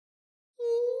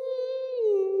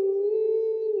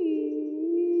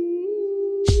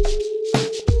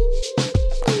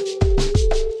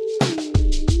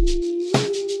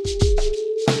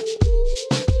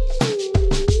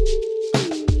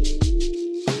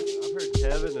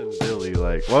Kevin and Billy,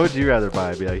 like, what would you rather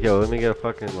buy? Be like, yo, let me get a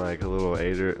fucking, like, a little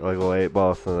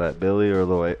 8-ball, some of that Billy or a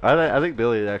little 8. I think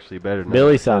Billy is actually better than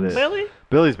Billy sounds...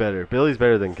 Billy's better. Billy's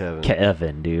better than Kevin.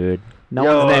 Kevin, dude. No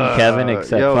one's named Kevin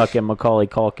except fucking Macaulay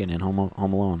Culkin in Home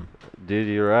Alone. Dude,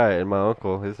 you're right. And my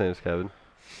uncle, his name's Kevin.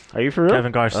 Are you for real?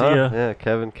 Kevin Garcia. Yeah,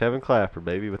 Kevin Clapper,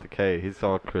 baby, with a K. He's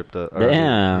all crypto.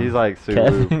 Damn. He's like Sue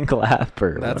Kevin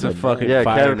Clapper. That's a fucking yeah,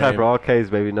 fire Kevin name. Clapper, all K's,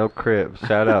 baby, no Crips.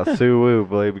 Shout out Sue Woo,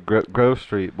 baby, Grove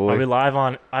Street, boy. Are we live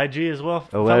on IG as well?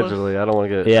 Allegedly, I don't want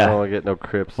to get no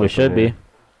Crips. We should be.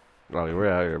 Oh, we're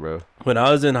out here, bro. When I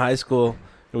was in high school,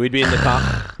 we'd be in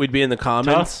the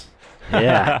comments.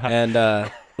 Yeah.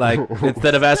 And like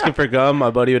instead of asking for gum, my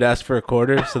buddy would ask for a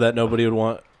quarter so that nobody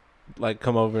would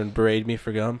come over and berate me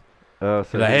for gum. So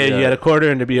like, hey, you had a quarter,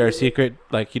 and to be our secret,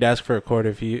 like he'd ask for a quarter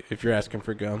if you're asking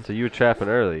for gum. So you were trapping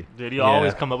early. Dude, you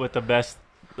always come up with the best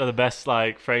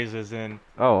like phrases in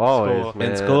always, school.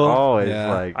 man. In school, always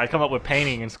yeah. like I come up with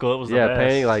painting in school. It was the best.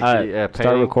 painting, like painting.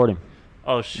 Start recording.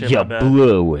 Oh shit! You my bad.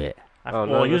 blew it.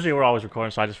 Usually we're always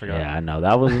recording, so I just forgot. Yeah, I know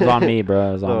that was on me, bro.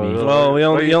 It was on me. Well, we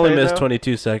only missed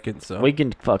 22 seconds, so we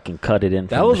can fucking cut it in.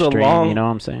 That from was the a stream, long. You know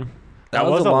what I'm saying? That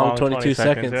was a long 22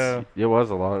 seconds. Yeah. It was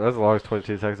a long. That was the longest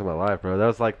 22 seconds of my life, bro. That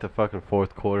was like the fucking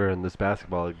fourth quarter in this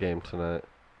basketball game tonight.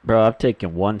 Bro, I've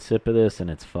taken one sip of this and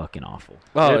it's fucking awful.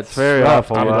 Oh, it's very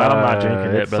rough. awful. I'm glad I'm not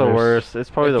drinking it, It's the worst. It's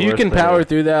probably the worst. If you can power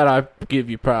through that, I give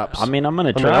you props. I mean, I'm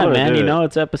gonna try, man. You know,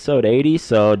 it's episode 80,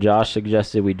 so Josh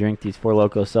suggested we drink these 4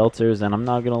 Loko seltzers, and I'm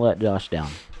not gonna let Josh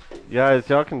down. Guys,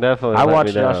 y'all can definitely. I let watched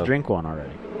me down. Josh drink one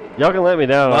already. Y'all can let me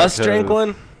down. Lus drink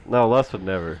one? No, Lus would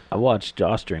never. I watched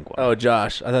Josh drink one. Oh,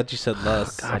 Josh. I thought you said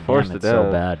Lus. God forced damn, it it's so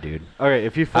down. bad, dude. Okay,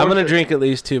 if you I'm going to drink at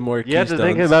least 2 more You have to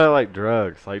think Keystones. about it like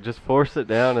drugs. Like, just force it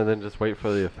down and then just wait for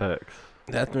the effects.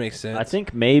 That makes sense. I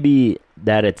think maybe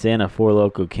that it's in a 4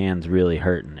 Loko can's really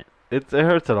hurting it. It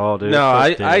hurts at all, dude. No,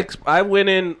 I went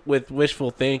in with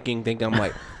wishful thinking I'm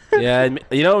like, yeah,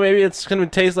 you know, maybe it's going to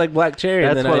taste like black cherry.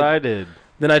 That's and then what I did.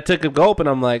 Then I took a gulp and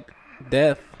I'm like,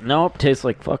 death. Nope, tastes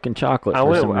like fucking chocolate. I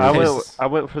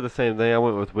went for the same thing. I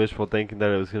went with wishful thinking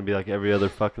that it was gonna be like every other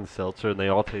fucking seltzer, and they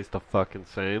all taste the fucking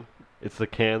same. It's the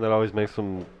can that always makes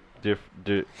them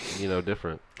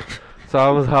different. So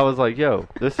I was like, yo,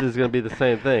 this is gonna be the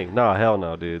same thing. No, hell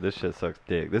no, dude. This shit sucks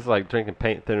dick. This is like drinking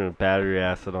paint thinner and battery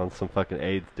acid on some fucking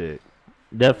AIDS dick.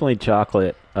 Definitely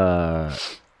chocolate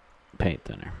paint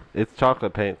thinner. It's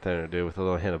chocolate paint thinner, dude, with a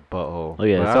little hint of butthole. Oh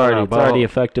yeah, it's already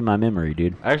affected my memory,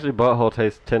 dude. Actually, butthole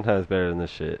tastes 10 times better than this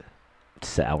shit. It's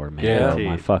sour, man. Yeah. Oh,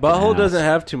 my fucking Butthole house. doesn't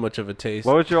have too much of a taste.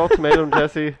 What was your ultimatum,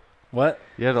 Jesse? What?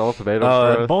 You had an ultimatum for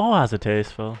us? Butthole has a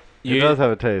taste, Phil. It does have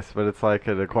a taste, but it's like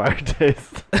an acquired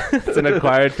taste. It's an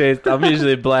acquired taste. I'm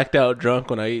usually blacked out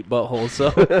drunk when I eat butthole, so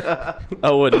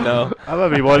I wouldn't know. I'm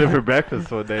gonna be wanting for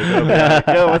breakfast one day.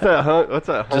 Yo, what's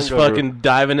that? Just hungover? fucking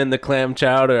diving in the clam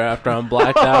chowder after I'm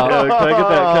blacked out. Yo, can I get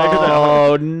that?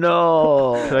 Oh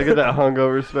no! Can I get that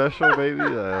hungover special, baby?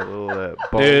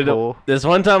 Dude, butthole. this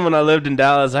one time when I lived in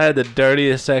Dallas, I had the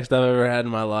dirtiest sex I've ever had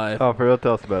in my life. Oh, for real?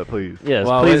 Tell us about it, please. Yes,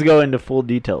 Well, please go into full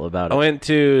detail about it. I went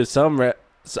to some.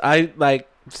 So I I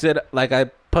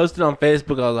posted on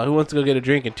Facebook. I was like, "Who wants to go get a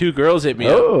drink?" And 2 girls hit me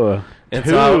up. Oh,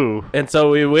 And so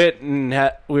we went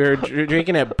and we were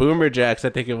drinking at Boomer Jack's,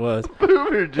 I think it was.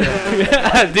 Boomer Jacks.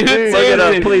 Yeah, dude, look it up.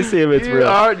 seriously. Please see if it's real.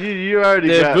 You already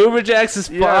Dude, got. Boomer Jack's is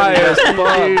You fire already as got-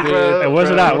 fuck, Dude, dude. bro. Hey, where's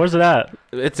it at? Where's it at?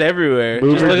 It's everywhere.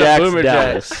 Boomer Just look Jack's up Boomer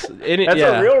Dallas. Jack's. That's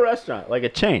a real restaurant, like a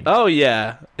chain. Oh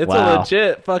yeah, it's Wow. a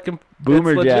legit fucking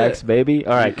Boomer it's legit. Jacks, baby.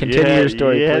 All right, continue your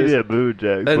story, yeah, please. Yeah, Boomer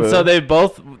Jacks. And bro. so they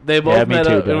both me met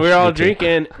too, up, bro. and we were all Me too.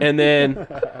 drinking, and then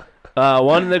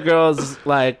one of the girls was sold.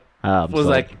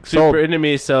 like super Sold. into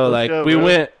me, so Let's go, we bro.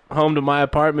 went home to my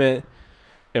apartment,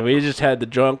 and we just had the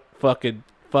drunk fucking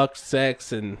fuck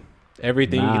sex and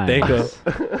everything you can think of.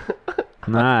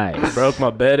 Nice. Broke my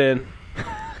bed in.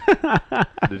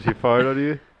 Did she fart on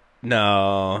you?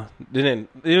 No, didn't.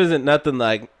 It wasn't nothing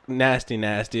like nasty.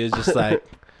 It was just like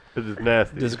It's just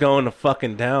nasty. just going to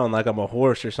fucking town like I'm a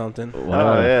horse or something,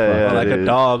 Wow. Oh, yeah, or like a dude.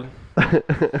 dog.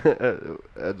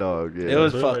 A dog, yeah. It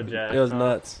was Boomer fucking. Jacks, It was huh?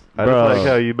 nuts. I Bro. just like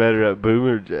how you met her at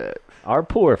Boomer Jacks. Our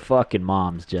poor fucking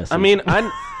moms, Jesse. I mean, I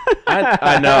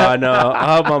know.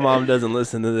 I hope my mom doesn't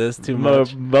listen to this too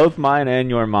much. Both mine and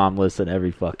your mom listen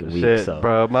every fucking week. Shit, So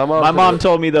bro. My mom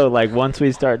told me though, like once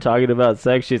we start talking about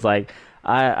sex, she's like,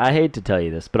 I hate to tell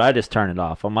you this, but I just turn it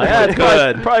off. I'm like, yeah, it's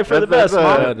good. probably for the That's best,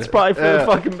 mom. good. It's probably for the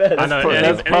fucking best. I know.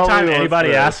 That's probably Anytime what's anybody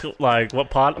best. asks like what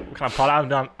kind of pod I've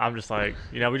done, I'm just like,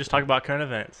 we just talk about current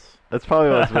events. That's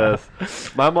probably what's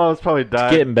best. My mom's probably died.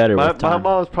 It's getting better My with time.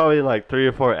 mom's probably in like 3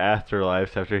 or 4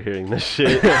 afterlives after hearing this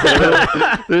shit.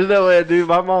 There's no way, dude.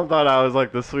 My mom thought I was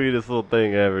like the sweetest little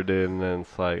thing ever, dude. And then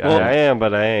it's like, Well, I am,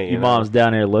 but I ain't. Your know? mom's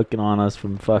down here looking on us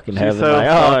from fucking She's heaven so like,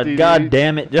 salty, oh, God dude.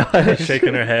 damn it, Josh.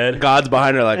 Shaking her head. God's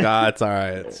behind her like, it's all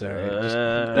right. It's all right.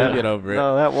 Just get over it.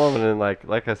 No, that woman in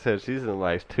like I said, she's in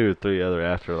like 2 or 3 other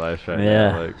afterlives right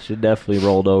Yeah, now. Like she definitely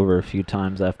rolled over a few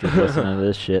times after listening to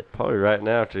this shit. probably right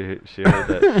now after she heard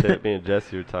that shit me and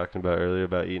Jesse were talking about earlier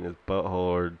about eating his butthole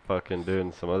or fucking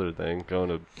doing some other thing, going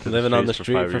to Living on the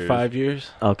street for years. 5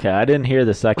 years. Okay, I didn't hear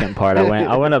the second part.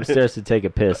 I went upstairs to take a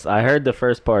piss. I heard the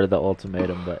first part of the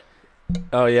ultimatum, but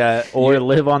Oh yeah, or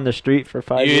live on the street for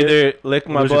 5 you years. either lick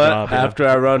my Lose your butt job, yeah. after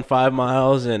I run 5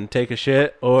 miles and take a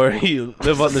shit, or you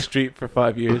live on the street for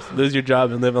 5 years, lose your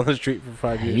job and live on the street for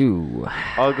 5 years. You.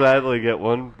 I'll gladly get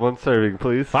one serving,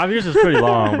 please. 5 years is pretty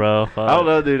long, bro. I don't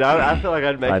know, dude. I feel like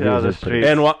I'd make 5 it out of the years is pretty-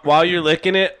 street. And while you're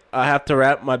licking it, I have to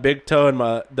wrap my big toe and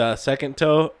the second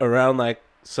toe around like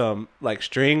some like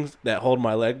strings that hold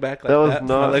my leg back like That was that. My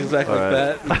not- legs back like alright.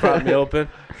 that. And prop me open.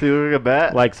 See, look at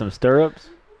that. Like some stirrups?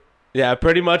 Yeah,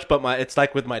 pretty much. But it's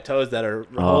like with my toes that are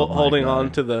Oh my holding God.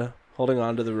 on to the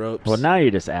ropes. Well, now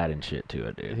you're just adding shit to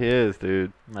it, dude. He is,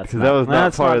 dude. That's 'Cause that was not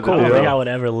that's part of the I cool, don't deal. think bro. I would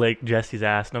ever lick Jesse's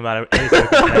ass, no matter any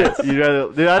circumstance. You'd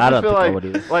rather, dude. I I don't just feel think I would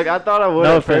either. like I thought I would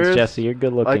No at offense, first. Jesse. You're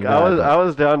good looking. Like I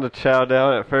was down to chow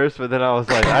down at first, but then I was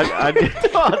like, I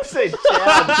Don't say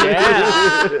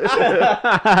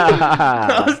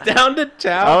I was down to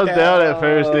chow. I was down at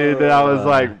first, dude. Then I was Uh.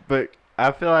 like, but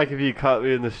I feel like if you caught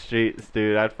me in the streets,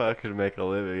 dude, I'd fucking make a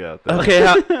living out there. Okay,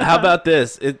 how about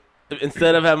this?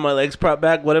 Instead of having my legs propped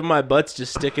back, what if my butt's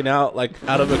just sticking out like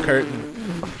out of a curtain?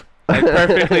 Like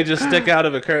perfectly just stick out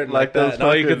of a curtain like those that. And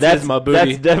all you fucking- can see is my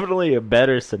booty. That's definitely a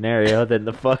better scenario than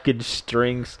the fucking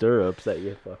string stirrups that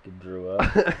you fucking drew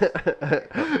up.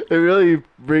 It really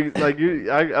brings like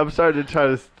I'm starting to try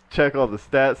to check all the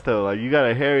stats though. Like, you got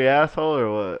a hairy asshole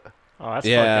or what? Oh, that's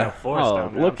Yeah. fucking forced Oh,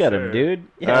 down there, look I'm at him, sure. dude.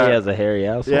 Yeah, he has a hairy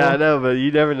asshole. Yeah, I know, but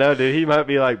you never know, dude. He might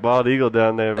be like bald eagle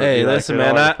down there. But Hey, be, like, listen,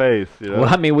 all man, in the face, you know?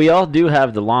 Well, I mean, we all do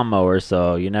have the lawnmower,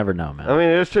 so you never know, man. I mean,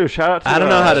 it's true. Shout out to I don't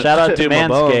know how to Shout out to do my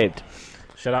bong. Manscaped.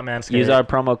 Shut up, man. Use our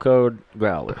promo code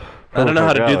Growler. I don't know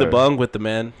how to do the Growler. bung with the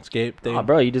Manscaped thing. Oh,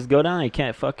 bro, you just go down. You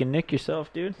can't fucking nick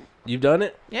yourself, dude. You've done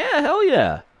it? Yeah, hell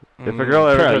yeah. If a girl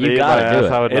ever Bro, tried you to eat gotta my do ass,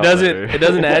 it. I would It not doesn't. let her. It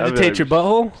doesn't I'd be agitate like, your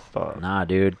butthole. Stop. Nah,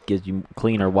 dude, gives you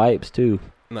cleaner wipes too.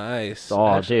 Nice.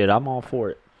 Oh, dude, I'm all for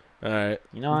it. All right.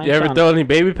 You know, I ain't You ever trying- throw any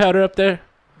baby powder up there?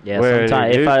 Yeah, Where,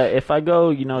 sometimes dude? if I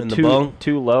go, you know, In the bung?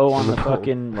 too low on In the the bung.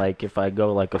 fucking like if I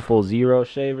go like a full zero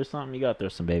shave or something, you got to throw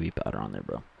some baby powder on there,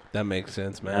 bro. That makes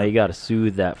sense, Now you man. got to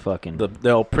soothe that fucking. The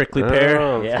old prickly pear.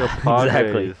 Oh, let's Yeah, go Padres.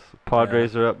 exactly.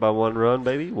 Padres are up by 1 run,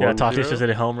 baby. Yeah, 1-0. Tatis just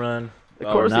hit a home run. Of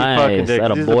Oh, course nice. he fucking did. 'Cause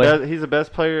That a He's, boy. he's the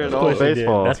best player in Of all course he did.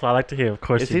 baseball. That's what I like to hear. Of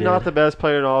course Is he he did. not the best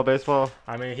player in all baseball?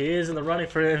 I mean, he is in the running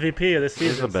for MVP of this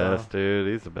He's season. the best, dude.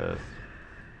 He's the best.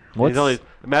 what's He's only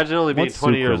imagine only being what's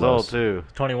 20 years old sucralose? too.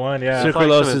 21, yeah. Suc- It's like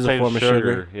Sucralose some is a insane form of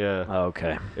sugar. Yeah, oh,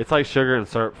 okay? it's like sugar in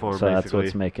syrup form, So that's basically.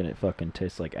 what's making it fucking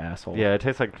taste like asshole. Yeah, it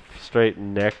tastes like straight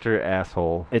nectar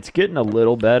asshole. It's getting a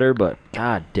little better, but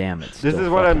god damn it. This is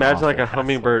what I imagine like a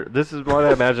hummingbird. This is what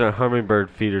I imagine a hummingbird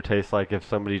feeder tastes like if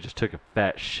somebody just took a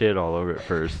fat shit all over it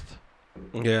first.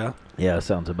 Yeah. Yeah, that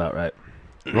sounds about right.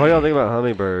 What do y'all think about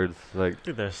hummingbirds? Like,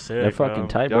 Dude, they're sick. They're fucking bro.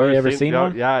 tight, y'all boy. You ever seen y'all-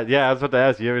 one? Yeah. I was about to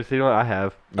ask. You ever seen one? I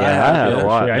have. Yeah, I I have, have yeah. a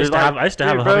lot. Yeah, I used to They're have. I used to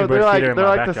have dude, a bro, hummingbird they're like, feeder in they're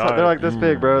my like backyard. they're like this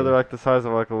big, bro. Mm. They're like the size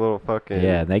of like a little fucking.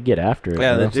 Yeah, they get after it.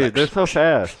 Yeah, bro. they- Dude, they're so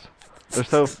fast.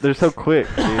 They're so quick,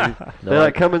 dude. They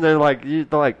like come in there like they're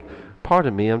like,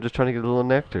 pardon me, I'm just trying to get a little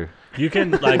nectar. You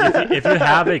can like if you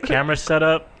have a camera set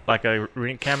up, like a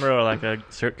ring camera or like a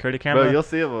security camera. Bro, you'll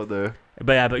see them up there.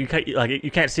 But yeah, but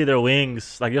you can't see their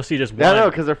wings. Like you'll see just one. Yeah, I know,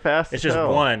 because they're fast. It's as just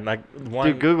hell. one. Like one.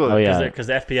 Dude, Google it. Oh, yeah. Because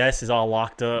the FPS is all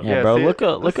locked up. Yeah, bro, see- look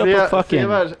up see a how- fucking- see how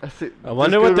much- I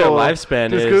wonder what their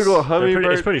lifespan Just is. Google They're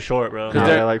hummingbird. it's pretty short, bro. Nah,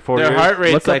 their- like 4 Their years. heart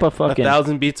rate's Look like up a fucking-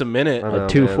 1,000 beats a minute. I know, man.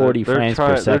 240 They're frames per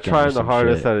trying, second. They're trying or the some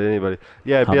hardest shit. out of anybody.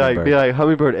 Yeah, be Hummingbird. like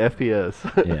hummingbird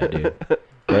FPS. Yeah, dude.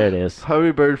 There it is.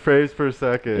 Hummingbird frames per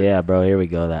second. Yeah, bro. Here we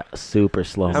go. That super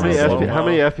slow. How many Slow motion. mo. how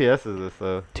many FPS is this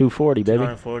though? 240, baby.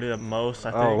 240 at most,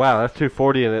 I think. Oh wow, that's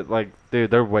 240 and it like, dude,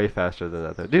 they're way faster than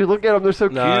that. Though. Dude, look at them, they're so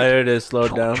No, cute. there it is.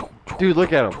 Slowed down. Dude,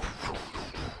 look at them.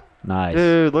 Nice.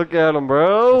 Dude, look at them,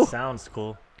 bro. That sounds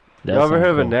cool. That Y'all ever sounds heard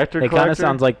of a cool. nectar It kind collector? of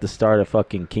sounds like the start of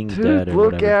fucking King's Dude, Dead or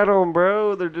look whatever. at them,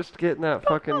 bro. They're just getting that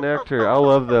fucking nectar. I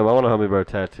love them. I want a hummingbird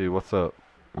tattoo. What's up?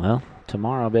 Well,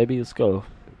 tomorrow, baby. Let's go.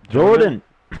 Jordan.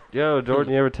 Yo,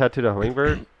 Jordan, you ever tattooed a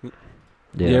hummingbird? Yeah,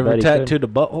 you ever bet he could. tattooed a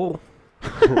butthole?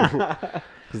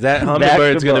 Because that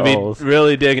hummingbird's going to Basketballs. be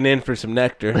really digging in for some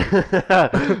nectar.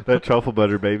 That truffle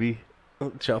butter, baby.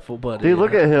 Truffle butter. Dude,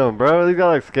 look at him, bro. He's got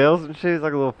like scales and shit. He's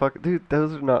like a little fucking dude.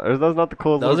 Those are not the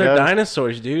coolest. Those little are guys.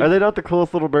 dinosaurs, dude. Are they not the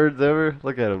coolest little birds ever?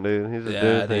 Look at him, dude. He's just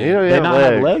doing his thing. dude. He don't even They have not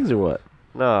legs. have legs or what?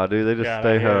 Nah, dude. They just Yeah,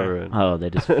 stay right here. hovering. Oh, they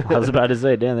just. I was about to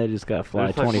say, damn, they just got to fly They're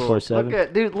just like little-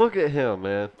 24/7. Look at him,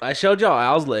 man. I showed y'all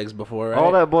Al's legs before, right?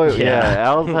 All that boy. Yeah. Yeah,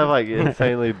 owls have like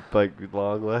insanely like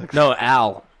long legs. No,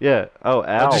 Al. Yeah. Oh,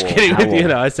 owl. I'm just kidding with Owl. you.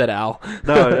 No, I said Al.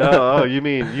 No. Oh, you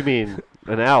mean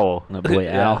an owl? That boy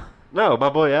Yeah. Al. No, my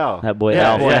boy Al. That boy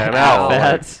Yeah, Al. yeah, an owl.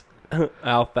 Fats.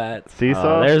 Al Fats.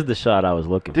 Seesaw. There's the shot I was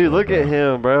looking for. Dude, look bro. at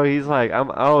him, bro. He's like,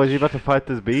 is he about to fight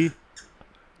this bee?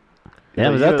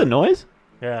 Damn, Yeah, is that you- the noise?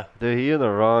 Yeah. Dude, he in the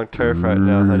wrong turf right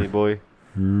now, honey boy.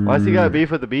 Why's he got beef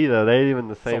with the bee though? They ain't even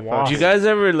the same. wasp. Did you guys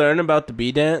ever learn about the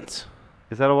bee dance?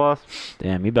 Is that a wasp?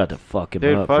 Damn, you about to fuck him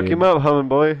Dude, up. fuck him up, humming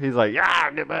boy. He's like,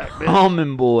 yeah, get back, bitch.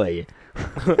 Almond boy.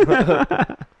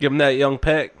 Give him that young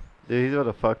peck. Dude, he's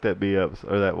about to fuck that bee up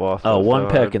or that wasp. Oh, up one so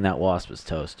peck hard. and that wasp is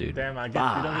toast, dude. Damn, you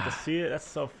don't get to see it. That's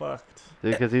so fucked.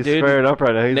 Dude, because he's Dude, squaring up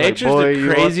right now. He's nature's like, boy, the you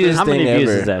want craziest How many thing views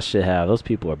ever. does that shit have? Those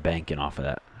people are banking off of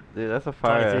that. this? Dude, that's a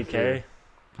fire. 23K.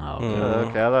 Oh, Mm.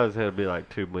 Okay, I thought it was gonna be like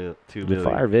 2 million. the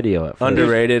fire video at first.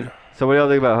 Underrated. So what do y'all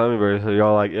think about hummingbirds? Are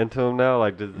y'all like into them now?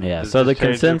 Like, Yeah. does So the this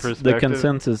change your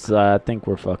consensus, perspective? I think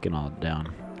we're fucking all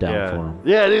down for Yeah. him.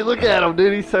 Yeah, dude, look at him,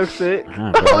 dude. He's so sick.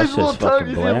 Ah, bro, Oh, that his little shit's tongue. fucking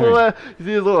You see his glaring. little, you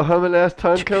see his little humming ass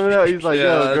tongue coming out. He's like, Yeah,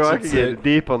 yo, that bro, I shit's can sick. get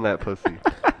deep on that pussy.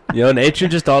 Yo, nature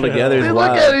just all together is Dude, look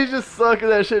wild. at him. He's just sucking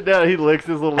that shit down. He licks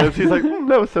his little lips. He's like,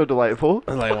 that was so delightful.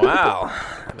 I was like, wow.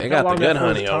 They got the good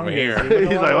honey over here.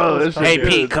 He's like, oh, this shit Hey, good.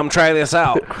 Pete, come try this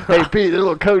out. Hey, Pete, there's a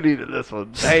little codeine in this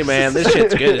one. Hey, man, this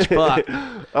shit's good as fuck.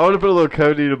 I want to put a little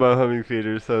codeine in my humming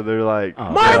feeders so they're like.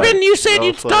 Oh, Marvin, you said Oh,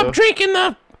 you'd slow. stop drinking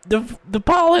the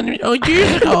pollen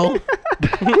years ago.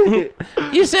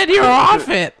 You said you were off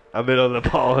it. I've been on the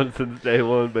pollen since day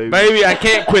one, baby. Baby, I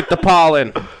can't quit the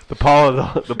pollen. The pollen's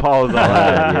all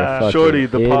Yeah, I fucking Shorty,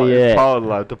 the idiot. pollen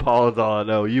life. The pollen's all I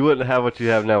know. You wouldn't have what you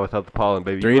have now without the pollen,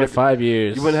 baby. 3 to 5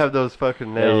 years. You wouldn't have those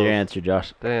fucking There's your nails. answer,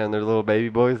 Josh. Damn, they're little baby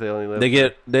boys. They only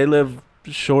live. They live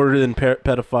shorter than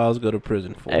pedophiles go to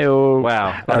prison for. Hey,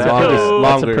 Wow. That's, Longer- that's a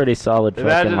longer. pretty solid fucking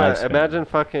Imagine, lifespan. imagine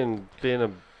fucking being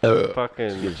a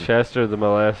fucking Chester the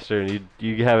molester, and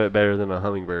you have it better than a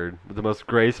hummingbird, the most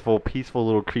graceful, peaceful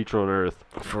little creature on earth.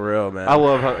 For real, man. I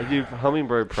love dude,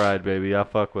 hummingbird pride, baby. I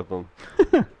fuck with them.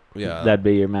 Yeah. That'd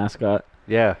be your mascot.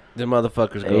 Yeah, Them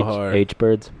motherfuckers go hard. H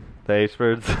birds. the H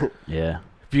birds. Yeah, Have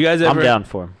you guys I'm ever down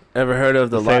for him. ever heard of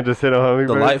the San Jacinto the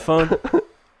hummingbird. light phone?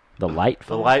 The light The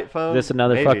phone. light phone. Is this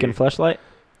another Maybe. fucking fleshlight?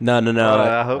 No.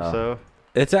 I hope Oh. so.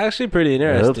 It's actually pretty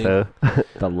I hope interesting. so.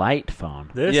 The light phone.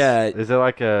 This? Yeah. Is it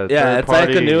like a Yeah, it's like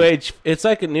a third-party- new age. It's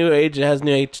like a new age. It has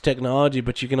new age technology,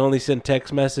 but you can only send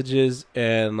text messages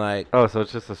and like Oh, so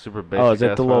it's just a super basic. Oh, is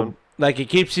it ass the phone? little? it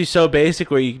keeps you so basic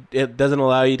where it doesn't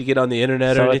allow you to get on the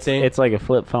internet or So it's, anything. it's like a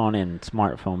flip phone in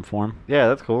smartphone form. Yeah,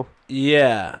 that's cool.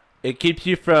 Yeah, it keeps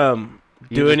you from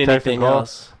You doing just text and anything call?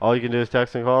 else. All you can do is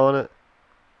text and call on it.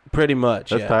 Pretty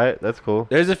much. That's Yeah. tight. That's cool.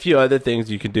 There's a few other things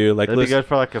you can do, like That'd be listen. good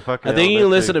for like a fucking. I think you can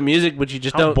listen to elementary- music, but you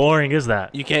just How don't. boring is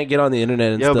that? You can't get on the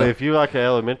internet and Yeah, stuff. but if you like an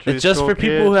elementary, It's just school for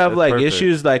people kid, who have that's like perfect.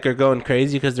 issues, like are going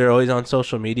crazy because they're always on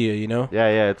social media, you know. Yeah,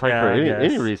 it's like Yeah, for I any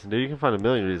guess. reason, dude. You can find a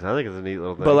million reasons. I think it's a neat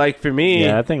little thing. But like for me,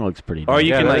 Yeah, that thing looks pretty. Or dope.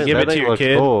 you can, like, give it to thing your looks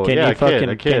kid. Cool. Can yeah, you a fucking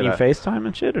kid, can you I- FaceTime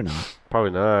and shit or not?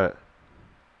 Probably not.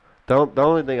 The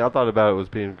only thing I thought about it was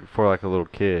being for like a little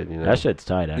kid, you know. That shit's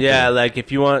tight. Actually. yeah, like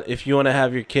if you want to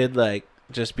have your kid like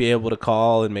just be able to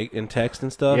call and make and text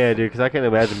and stuff, Yeah, dude, because I can't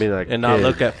imagine being like and a not kid.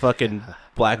 look at fucking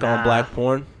black on Nah. black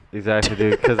porn, Exactly,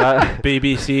 dude. Because I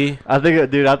BBC. I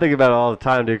think about it all the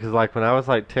time, dude. Because like when I was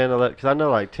like 10, 11, because I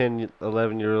know like 10,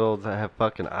 11-year-olds that have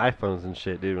fucking iPhones and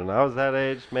shit, dude. When I was that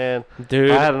age, man, Dude,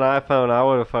 if I had an iPhone, I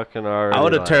would have fucking already. I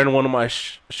would have like, turned one of my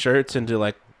shirts into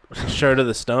like shirt of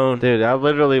the stone. Dude, I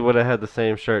literally would have had the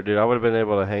same shirt, dude. I would have been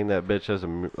able to hang that bitch as a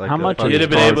like. How a much fucking You'd have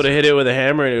been bronze- able to hit it with a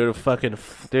hammer and it would have fucking.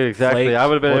 Dude, exactly. flaked. I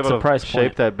would have been What's the able to price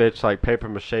shape point? that bitch like paper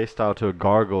mache style to a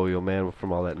gargoyle, man,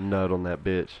 from all that nut on that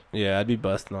bitch. Yeah, I'd be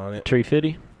busting on it.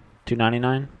 $350,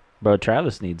 $299. Bro,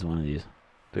 Travis needs one of these.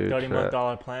 Dude, 30-month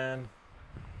dollar plan.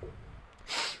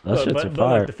 Those shits are but like,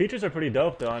 fire. the features are pretty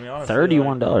dope, though. I mean, honestly,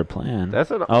 $31 plan.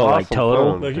 that's an Oh, like awesome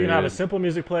total? phone, Like you can have a dude. simple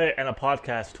music player and a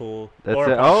podcast tool. That's or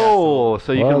a it. podcast Oh, tool.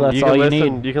 so you Well, can that's you all can you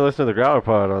listen need. you can listen to the Growler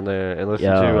Pod on there and listen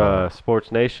Yeah. to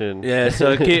Sports Nation. Yeah,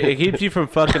 so it keeps you from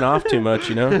fucking off too much,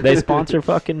 you know. They sponsor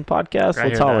fucking podcasts. Right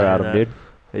Let's here, holler right at here, them,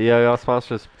 dude. Yeah, y'all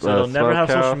sponsor So they'll never Smoke have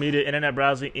Cow. social media, internet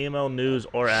browsing, email, news,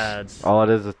 or ads. All it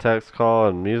is text, call,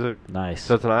 and music. Nice.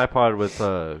 So it's an iPod with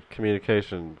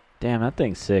communication Damn, that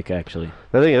thing's sick, actually.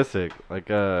 That thing is sick.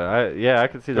 Like, I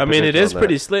can see. I mean, it is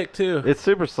pretty slick too. It's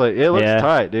super slick. It looks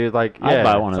tight, dude. Like, yeah, I'd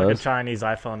buy one It's of like those. a Chinese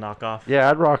iPhone knockoff. Yeah,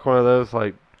 I'd rock one of those.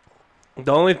 Like,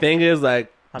 The only thing is,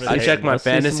 like, I check my Let's see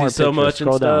some fantasy more so pictures. much and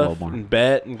Scroll down a stuff, little more. and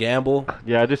bet and gamble.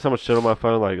 yeah, I do so much shit on my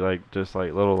phone. Like just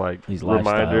like little like These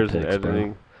lifestyle reminders and pics, bro.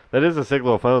 editing. That is a sick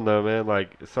little phone, though, man.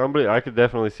 Like somebody, I could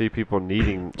definitely see people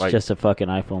needing It's like. just a fucking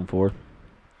iPhone 4.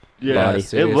 Yeah, body. it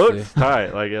Seriously. looks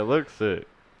tight. Like it looks sick.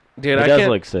 Dude, It I does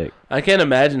can't. look sick. I can't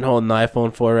imagine holding an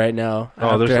iPhone 4 right now.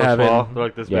 Oh, they're after so having small. They're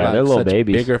like this Yeah, big. they're little such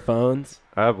babies. bigger phones.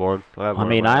 I have one. I one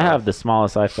mean, in my I have house. the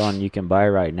smallest iPhone you can buy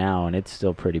right now, and it's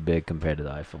still pretty big compared to the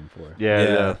iPhone 4.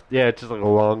 Yeah. It's just like a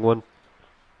long one.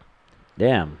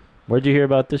 Damn. Where'd you hear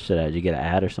about this shit at? Did you get an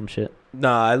ad or some shit?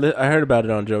 Nah, I heard about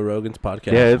it on Joe Rogan's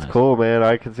podcast. Yeah, it's nice. cool, man.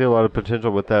 I can see a lot of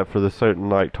potential with that for the certain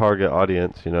like target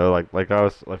audience. You know, like I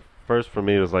was like first for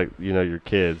me it was like your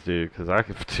kids, dude. Because I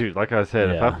could, dude, like I said,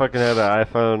 if I Yeah. fucking had an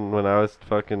iPhone when I was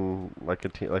fucking like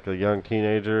a young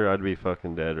teenager, I'd be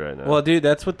fucking dead right now. Well, dude,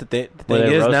 that's what the thing Were they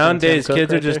is roasting nowadays. Tim Cook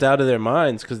Kids are right just there? out of their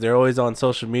minds because they're always on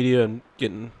social media and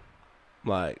getting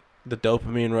like the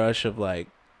dopamine rush of like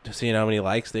just seeing how many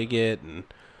likes they get and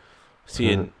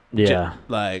seeing Yeah.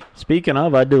 like Speaking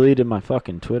of, I deleted my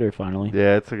fucking Twitter finally.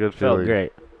 yeah, it's a good feeling. Felt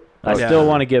great. I Yeah. still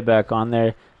want to get back on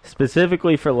there,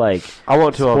 specifically for like I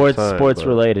want to all the time, sports but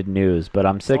related news. But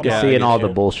I'm sick Yeah, of I seeing get all you.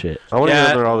 the bullshit. I want to Yeah,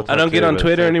 get on there all the time. I don't get too, on but it's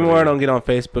Twitter so anymore. I funny. don't get on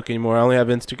Facebook anymore. I only have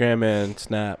Instagram and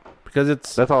Snap because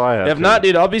it's. That's all I have. If too. not,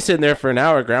 dude, I'll be sitting there for an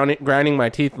hour grinding my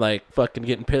teeth like fucking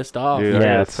getting pissed off. Dude, I Yeah,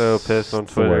 get it's so pissed on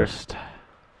it's the Twitter. worst.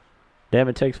 Damn,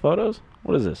 it takes photos.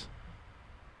 What is this?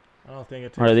 I don't think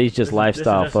it's. Or are these just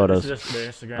lifestyle photos? This is just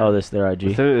their Instagram. Oh, this is their As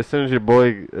IG. soon as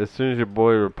your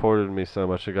boy reported me so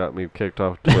much, it got me kicked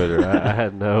off Twitter. I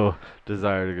had no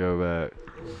desire to go back.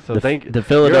 So The you're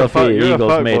Philadelphia you're Eagles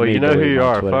a fuck made boy. me You know who delete you my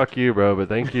are. Twitter. Fuck you, bro. But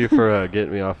thank you for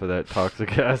getting me off of that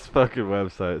toxic ass fucking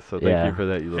website. So thank Yeah. you for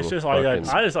that, you little. It's just like fucking,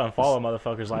 I just unfollow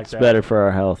motherfuckers like It's that. better for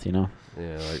our health, you know.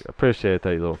 yeah, like, appreciate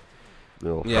that, you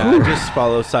little. Yeah, I just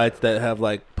follow sites that have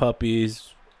like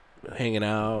puppies hanging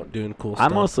out, doing cool I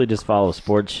stuff. mostly just follow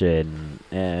sports shit,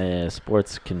 and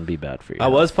sports can be bad for you. I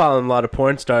was following a lot of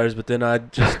porn stars, but then I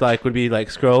just like would be like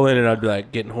scrolling and I'd be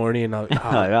like getting horny and I'd like,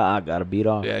 I gotta beat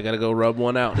off. yeah, I gotta go rub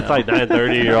one out now. It's like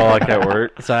 9:30. You're all like at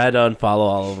work. So I had to unfollow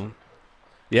all of them.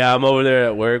 Yeah, I'm over there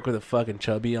at work with a fucking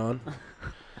chubby on,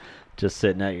 Just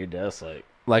sitting at your desk, like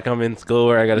like I'm in school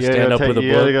where I gotta You stand gotta up with a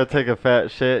You gotta book. go take a fat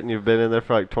shit, and you've been in there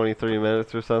for like 23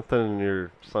 minutes or something, and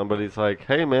somebody's like,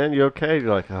 "Hey, man, you okay?"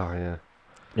 You're like, "Oh yeah."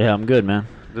 yeah, I'm good, man.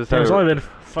 Just There's had a- only been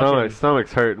fucking.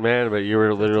 stomach's hurting, man, but you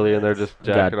were literally in there just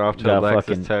jacking off to got Alexis,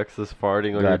 fucking- Texas,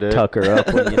 farting on your Got dick. tuck her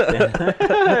up when you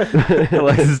stand.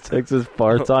 Alexis Texas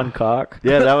farts on cock.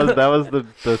 Yeah, that was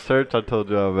the search I told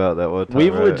you about that one time.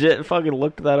 We've right? legit fucking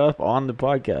looked that up on the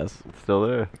podcast. It's still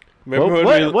there. Remember What,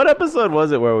 when we? what episode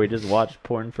was it where we just watched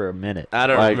porn for a minute? I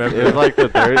don't Like remember. it was like the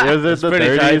 30s. It was It's in the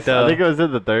pretty tight, 30s. though. I think it was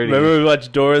in the 30s. Remember we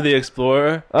watched Dora the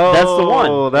Explorer? Oh, That's the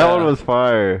one. That Yeah. one was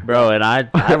fire. Bro, and I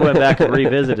went back and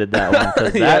revisited that one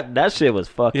because Yeah. that shit was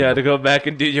fucking. You had to go back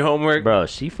and do your homework. Bro,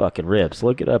 she fucking rips.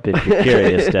 Look it up if you're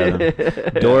curious,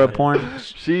 Devin. Dora porn?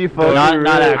 She fucking Not ripped.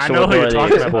 actual I know who Dora you're the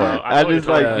talking Explorer. about. I know what just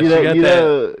you're like talking about. you She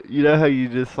know got you know how you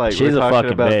just like She's we're a talking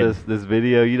fucking about babe. this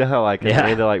video. You know how like at Yeah. the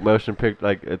end of like motion pic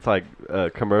like it's like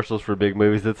commercials for big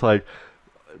movies. It's like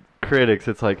critics.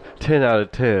 It's like 10 out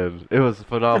of 10. It was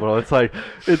phenomenal. It's like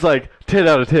 10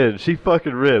 out of 10. She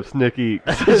fucking rips, Nikki.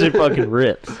 She fucking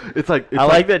rips. It's like I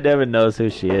like that Devin knows who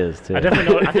she is, too. I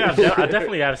definitely know. I think I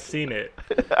definitely have seen it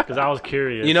because I was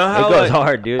curious. You know It how goes like,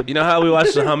 hard, dude. you know how we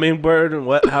watched the hummingbird and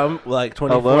how like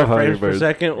 24 love frames per hummingbird.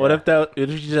 second? What if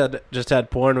you just had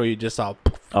porn where you just saw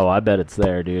Oh, I bet it's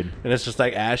there, dude. and it's just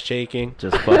like ass shaking,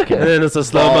 Just fucking. and then it's a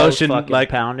slow balls motion fucking like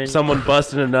pounding. someone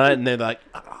busting a nut and they're like,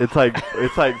 it's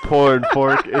like porn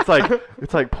 4. It's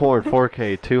like porn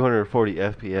 4K 240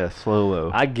 FPS slow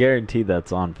mo. I guarantee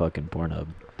that's on fucking Pornhub.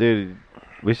 Dude,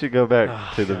 we should go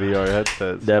back to the VR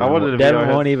headsets. I Devin, wanted a Devin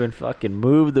VR won't even fucking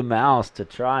move the mouse to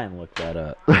try and look that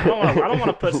up. I don't want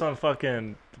to put some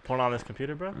fucking porn on this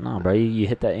computer, bro. No, bro, you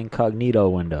hit that incognito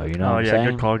window. You know Oh what I'm yeah, saying?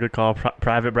 good call, good call.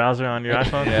 Private browser on your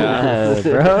iPhone. Yeah,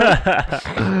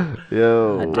 bro.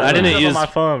 Yo. I didn't It's up use- on my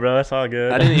phone, bro. That's all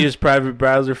good. I didn't use private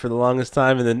browser for the longest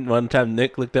time, and then one time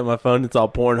Nick looked at my phone. It's all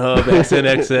Pornhub,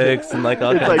 XNXX, and like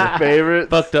all It's kinds like of favorites.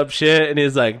 fucked up shit. And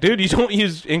he's like, "Dude, you don't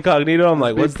use incognito." I'm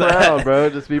like, Be "What's proud, that?" bro.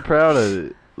 Just be proud of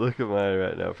it. Look at mine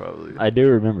right now, probably. I do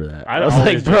remember that. I I was like,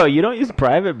 always bro, you don't use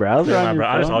private browser Yeah, on bro,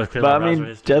 your I just phone? always clear But my I mean, browser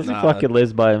history. Jesse Nah. fucking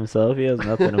lives by himself. He has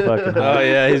nothing to fucking Oh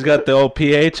yeah, he's got the old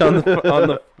pH on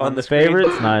the screen.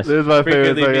 favorites. Nice. This is my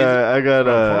favorite Frequently thing. I got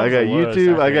Bro,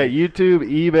 YouTube. I got I YouTube,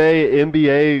 eBay,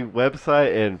 NBA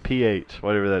website, and PH,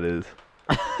 whatever that is.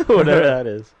 Whatever that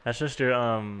is. That's just your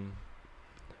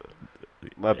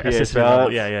My pH assistant level.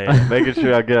 balance. Yeah. Making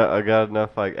sure I got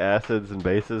enough like acids and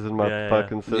bases in my Yeah.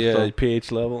 fucking system. Yeah,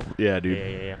 pH level. Yeah,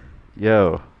 Yeah.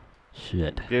 Yo,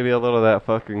 Shit. give me a little of that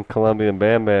fucking Colombian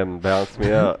Bam Bam and bounce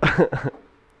me out.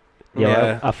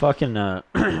 Yeah, I fucking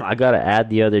I got an ad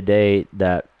the other day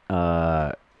that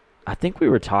I think we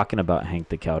were talking about Hank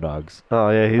the Cowdogs Oh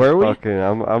yeah, he's Were we? fucking.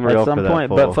 I'm real at some for that point,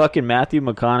 fool. but fucking Matthew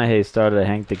McConaughey started a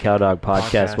Hank the Cowdog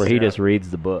podcast where he yeah. just reads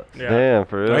the book. Yeah. Damn,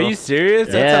 for real. Are you serious?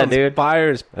 That Yeah, sounds dude. fire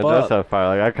as That does fuck. sound fire.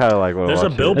 Like I kind of like. wanna There's a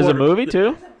watch it. billboard. There's a movie too.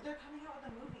 They're coming out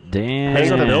with a movie. Damn.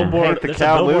 There's a Hank the- billboard. Hank the There's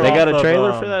Cow a billboard movie. They got a off trailer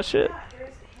of, for that shit.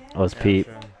 Oh, it's yeah, Pete.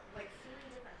 sure. Like 3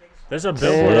 different things. There's a Yeah.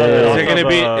 billboard. Is Is off it gonna of,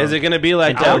 be? Is it gonna be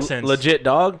like a Albertsons. legit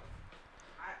dog?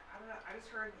 I don't know. I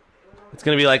just heard it was on. It's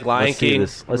gonna be like Lion Let's see King,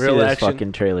 this. Let's real see this action.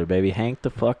 fucking trailer, baby. Hank the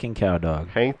fucking Cowdog.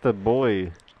 Hank the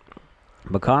boy.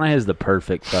 McConaughey is the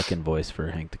perfect fucking voice for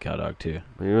Hank the Cowdog too.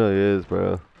 He really is,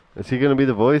 bro. Is he gonna be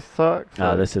the voice, Socks?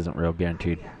 This isn't real,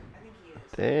 guaranteed.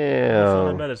 I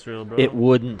Damn. bet it's real, bro. It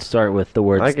wouldn't start with the I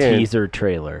words can- teaser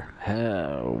trailer.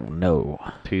 Hell no.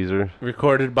 Teaser.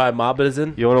 Recorded by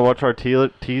Mobizen. You want to watch our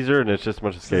teaser, and it's just a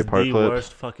bunch of This is skate park the clips.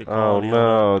 worst fucking Oh quality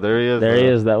no, there he is. There he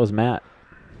though. is. That was Matt.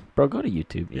 Bro, go to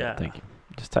YouTube. Yeah, Yeah. thank you.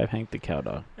 Just type Hank the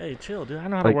Cowdog. Hey, chill, dude. I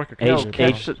know how to Like, work a H- camera.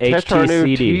 H- Catch our new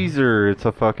HTCD. teaser. It's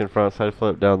a fucking front side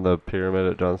flip down the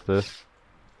pyramid at John Stiff.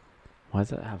 Why does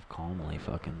that have calmly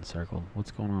fucking circled?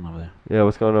 What's going on over there? Yeah,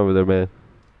 what's going on over there, man?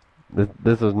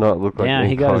 This does not look like Damn,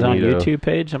 he got his own incognito. YouTube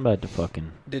page. I'm about to fucking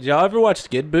Did y'all ever watch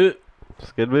Skid Boot?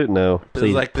 Skid boot? No. This Please-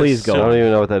 is like please this I go. don't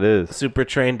even know what that is. super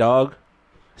trained dog.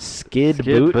 skid, Skid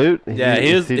boot. boot? Yeah,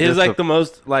 he was just like a- the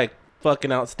most like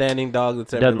fucking outstanding dog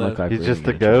that's ever Doesn't lived. look like He's really just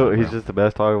the good goat. job, He's bro. just the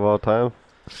best dog of all time.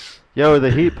 Yo, are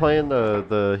the Heat playing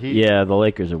the Heat? Yeah, the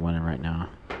Lakers are winning right now.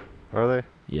 Are they?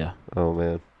 Yeah. Oh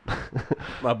man.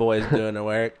 My boy's doing the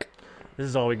work. This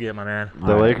is all we get, my man.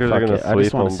 The Lakers are fuck gonna it. I just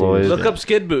sweep wanna them, see boys. this Look shit. up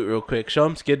Skid Boot real quick. Show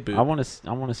him Skid Boot. I want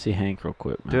to see Hank real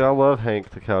quick, man. Dude, I love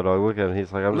Hank the cow dog. Look at him.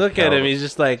 He's like, I'm. Look just a at cow. him. He's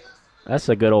just like, That's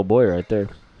a good old boy right there.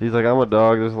 He's like, I'm a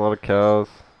dog. There's a lot of cows.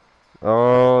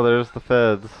 Oh, there's the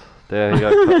feds. Damn,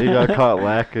 he got caught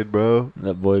lacking, bro.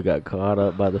 That boy got caught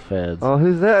up by the feds. Oh,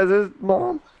 who's that? Is his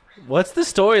mom? what's the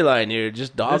storyline here?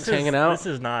 Just dogs This is- hanging out, This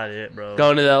is not it, bro.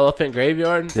 going to the elephant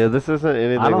graveyard. Yeah, this isn't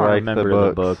anything I don't like remember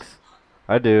the books.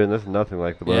 I do, and this is nothing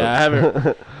like the books. Yeah, I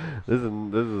haven't. this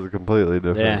is completely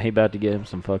different. Yeah, he about to get him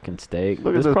some fucking steak.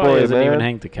 Look at this this probably boy, isn't even man.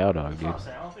 Hank the Cowdog, dude. I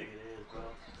don't think it is, bro.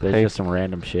 There's Hank- just some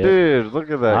random shit. Dude, look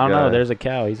at that I don't guy. know. There's a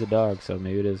cow. He's a dog, so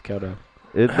maybe it is Cowdog.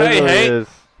 It Hey, literally Hank. is.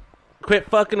 Quit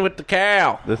fucking with the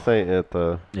cow. This ain't it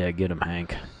though. Yeah, get him,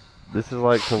 Hank. This is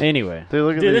like some. Anyway, Dude,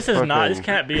 look at Dude, these this is not. fucking- This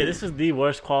can't be it. This is the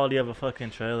worst quality of a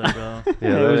fucking trailer, bro.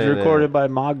 Yeah, it was that ain't recorded by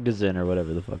Mogdazin or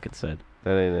whatever the fuck it said.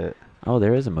 That ain't it. Oh,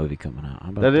 there is a movie coming out. How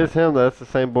about That is him. That's the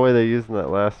same boy they used in that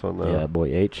last one though. Yeah,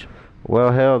 boy H.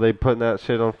 Well, hell, they putting that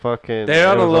shit on fucking. They're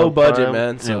on a Amazon low budget, Prime.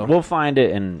 man. Yeah, So we'll find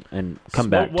it and come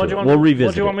back What to you it. want We'll me- revisit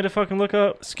What do you want it. me to fucking look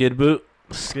up? Skid Boot.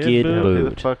 Skid Boot. Who the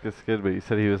Boot. fuck is Skidby? You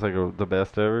said he was like the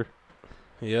best ever.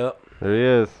 Yep. There he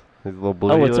is. He's a little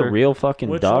blue. Oh, it's a dealer. real fucking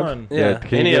Which dog? one? Yeah. Can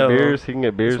he Any get of 'em. beers? He can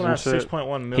get beers This one and has shit. 6.1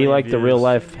 million. He like the real views.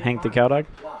 life Hank the Cowdog?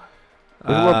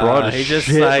 Look at my broad He just just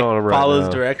shitting like on him right follows now.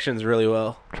 directions really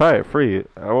well. Try it free,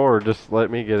 or just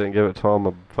let me get it and give it to all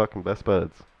my fucking best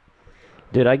buds.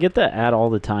 Dude, I get that ad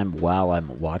all the time while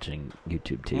I'm watching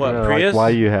YouTube TV. What? You know, Prius? Like why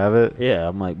you have it? Yeah,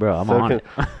 I'm like, bro, I'm So on it.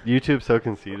 YouTube's so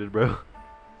conceited, bro.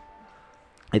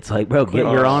 It's like, bro,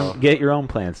 get your own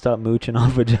plan. Stop mooching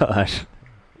off of Josh.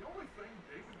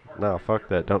 No, fuck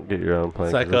that. Don't get your own plan.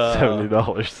 It's like, It's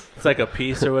 $70. It's like a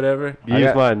piece or whatever. I Use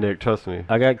got- mine, Nick. Trust me.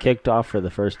 I got kicked off for the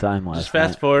first time last Just fast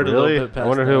night. forward a Really? little bit past I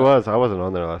wonder who that. it was. I wasn't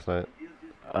on there last night.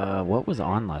 What was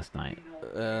on last night?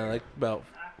 Like about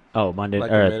Oh, Monday like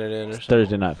a or minute in or something.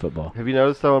 Thursday night football. Have you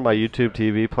noticed though on my YouTube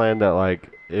TV plan that like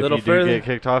if Little you do further. get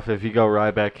kicked off, if you go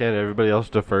right back in, everybody else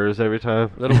defers every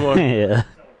time? A little more. Yeah.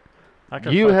 I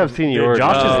can You have seniority. Dude,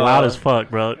 Josh is Oh. loud as fuck,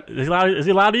 bro. Is he loud? Is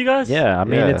he loud to you guys? Yeah, I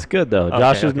mean Yeah. it's good though. Okay,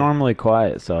 Josh is okay. normally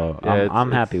quiet, so Yeah,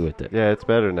 I'm happy with it. Yeah, it's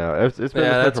better now. It's been Yeah, this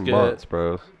way that's for good. months,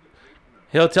 bro.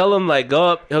 He'll tell him like go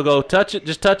up. He'll go touch it.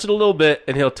 Just touch it a little bit,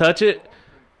 and he'll touch it.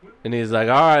 And he's like,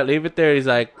 "All right, leave it there." He's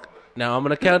like, "Now I'm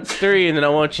gonna count to 3, and then I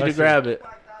want you to Let's see. grab it."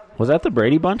 Was that the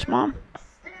Brady Bunch, Mom?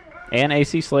 And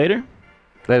AC Slater?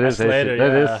 That is Slater,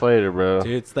 That is yeah. Slater, bro.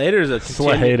 Dude, Slater's a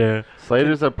Slater.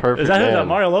 Slater's a perfect Is that who's man. that,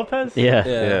 Mario Lopez? Yeah.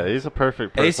 Yeah, he's a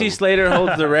perfect person. AC Slater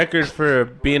holds the record for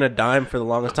being a dime for the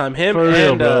longest time. Him For real,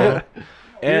 and bro.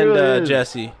 and really is.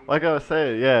 Jesse. Like I was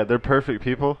saying, yeah, they're perfect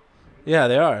people. Yeah,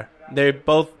 they are. They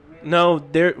both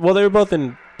they were both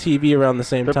in TV around the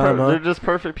same time, They're huh? just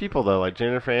perfect people though, like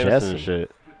Jennifer Aniston Jesse. and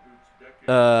shit.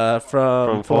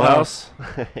 From Full House.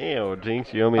 Ew,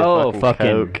 Jinx, you owe me a Oh, fucking fucking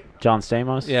Coke. John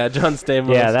Stamos. Yeah, John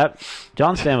Stamos. Yeah, that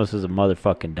John Stamos is a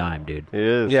motherfucking dime, dude. He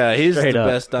is. Yeah, he's Straight the up.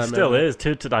 best dime Still ever. is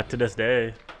to this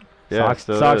day. Yeah, Socks,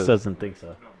 still Socks is. doesn't think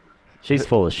so. She's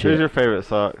full of Who's shit. your favorite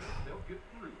Socks?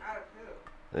 Out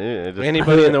of who? Yeah, just,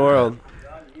 Anybody in the world.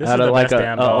 This Out is of the like best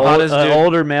damn a dog. Hottest dude.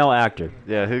 older male actor.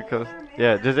 yeah, who comes?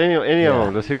 Yeah, just any of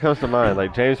them. Just who comes to mind?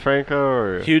 Like James Franco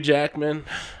or? Hugh Jackman.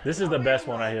 This is the best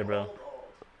one right here, bro.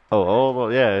 Oh,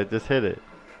 well, yeah, it just hit it.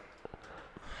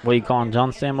 What you calling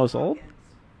John Stamos old?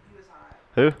 He was hot.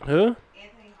 Who? Who?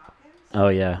 Anthony Hopkins? Oh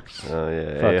yeah, Oh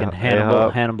yeah, fucking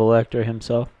Hannibal Lecter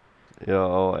himself. Yeah,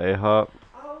 oh A-Hop.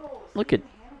 Oh, Look at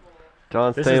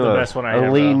John This is the Stamos. best one I hear,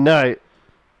 A lean bro. night.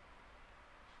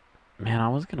 man, I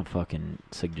was gonna fucking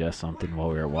suggest something while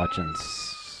we were watching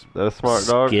That smart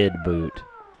dog. Skid Boot.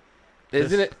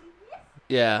 Isn't it?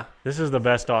 Yeah. This is the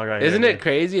best dog right Isn't here. it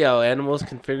crazy how animals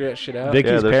can figure that shit out?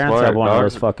 Vicky's they're parents smart. have one of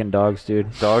Dogs- those fucking dogs,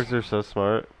 dude. Dogs are so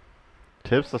smart.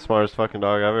 Tip's the smartest fucking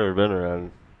dog I've ever been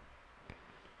around.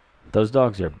 Those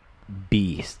dogs are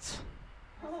beasts.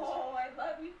 Oh, I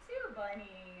love you too,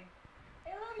 Bunny.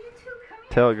 I love you too. Come here.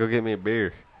 Tell it, go get me a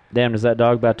beer. Damn, is that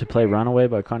dog about to play "Runaway"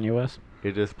 by Kanye West?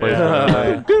 He just plays.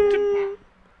 Yeah.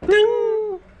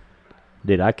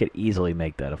 Dude, I could easily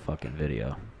make that a fucking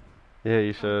video. Yeah,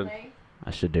 you should. I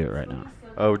should do it right now.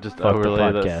 Oh, just Fuck the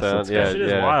overlay that podcast, sound. let's go. Yeah, That shit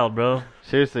is yeah. wild, bro.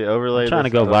 Seriously, overlay. I'm trying to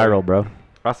this go sound. viral, bro.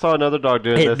 I saw another dog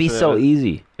doing this. It'd be and so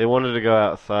easy. It wanted to go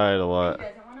outside a He lot.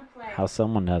 doesn't want to play. How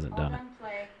someone hasn't Hold done it. on,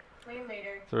 play. Play later.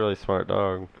 It's a really smart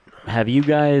dog. Have you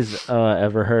guys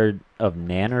ever heard of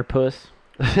Nannerpuss?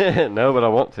 No, but I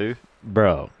want to.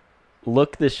 Bro,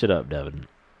 look this shit up, Devin.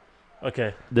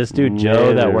 Okay. This dude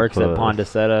Joe that works at Nannerpuss.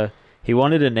 Pondicetta, he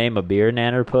wanted to name a beer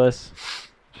Nannerpuss.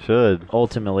 Should.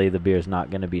 Ultimately, the beer's not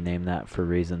going to be named that for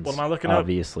reasons, What am I looking up?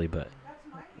 obviously, but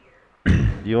That's my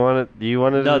beer. You want it? You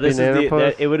wanted no, it to this be is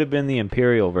Nannerpuss? it would have been the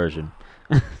Imperial version.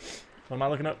 What am I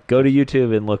looking up? Go to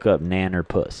YouTube and look up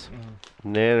Nannerpuss.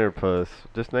 Nannerpuss.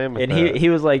 Just name it. And that. he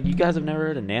was like, "You guys have never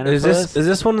heard of Nannerpuss?" Is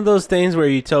this one of those things where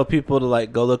you tell people to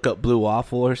like go look up Blue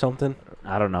Waffle or something?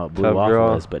 I don't know what Blue Tough Waffle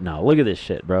girl. is, but no, look at this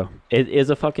shit, bro. It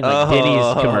is a fucking like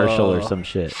Denny's commercial or some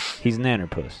shit. He's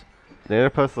Nannerpuss.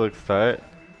 Nannerpuss looks tight.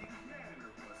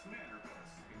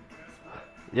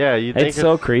 Yeah, you think It's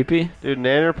so creepy. dude.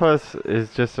 Nannerpuss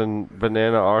is just a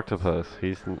banana octopus.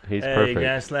 He's Hey, perfect.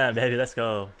 Grand Slam, baby. Let's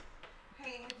go.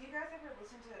 Hey, have you guys ever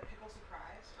listened to Pickle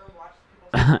Surprise or watched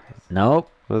Pickle Surprise? Nope.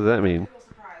 What does that mean? Pickle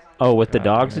Surprise on Oh, with the God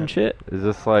dogs damn and it. shit? Is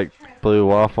this like blue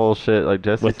waffle shit like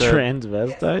Jesse With said?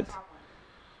 transvestites?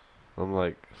 I'm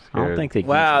like I don't scared. think they.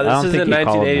 Wow, I this don't is think in you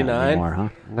call them that 1989? anymore, huh?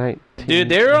 19. Dude,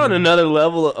 they were on another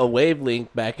level of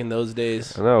wavelength back in those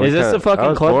days. I know, Is we this kinda- the fucking I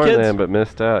was Club born Kids? then, but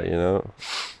missed out. You know.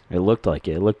 It looked like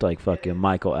it. It looked like fucking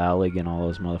Michael Alec and all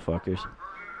those motherfuckers.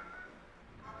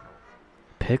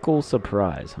 Pickle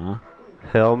Surprise, huh?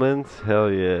 Hellman's, hell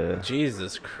yeah.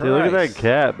 Jesus Christ. Dude, look at that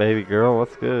cat, baby girl.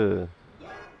 What's good?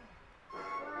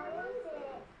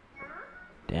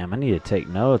 Damn, I need to take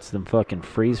notes. Them fucking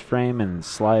freeze frame and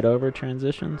slide over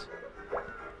transitions.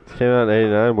 It came out in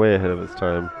 '89, way ahead of its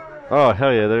time. Oh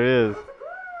hell yeah, there is.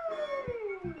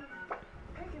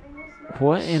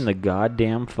 What in the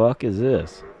goddamn fuck is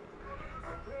this?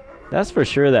 That's for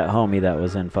sure that homie that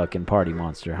was in fucking Party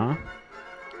Monster, huh?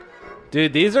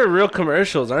 Dude, these are real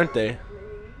commercials, aren't they?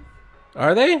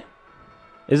 Are they?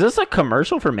 Is this a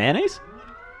commercial for mayonnaise?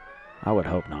 I would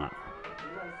hope not.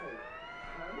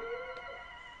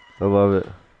 I love it.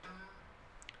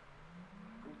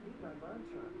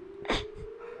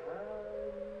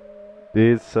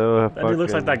 Dude, so That dude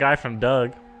looks like that guy from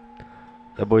Doug.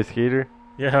 That boy Skeeter.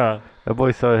 Yeah. That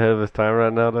boy's so ahead of his time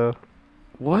right now, though.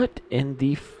 What in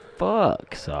the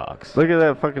fuck, Socks? Look at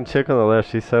that fucking chick on the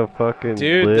left. She's so fucking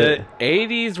Dude, lit. the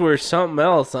 80s were something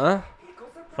else, huh?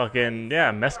 Fucking,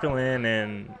 yeah, mescaline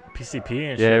and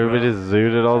PCP and shit. Yeah, everybody bro. just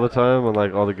zooted all the time on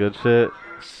like all the good shit.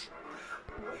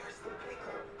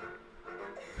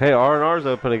 Hey, R&R's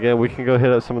open again. We can go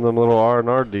hit up some of them little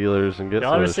R&R dealers and get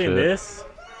Y'all some ever of this seen shit. this?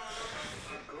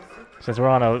 Since we're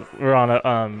on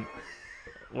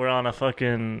a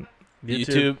fucking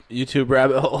YouTube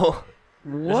rabbit hole.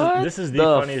 What? This is the the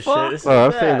funniest fuck? shit. This is, Oh,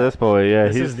 I've seen this boy. Yeah,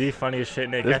 this he's is the funniest shit,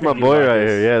 Nick. this I is my think you boy like right this.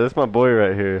 here. Yeah, this is my boy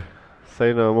right here.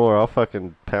 Say no more. I'll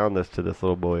fucking pound this to this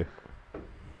little boy.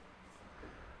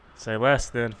 Say less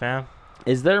then, fam.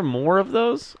 Is there more of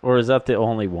those, or is that the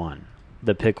only one?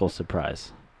 The pickle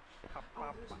surprise.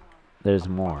 There's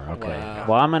more. Okay. Wow.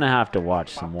 Well, I'm gonna have to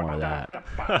watch some more of that.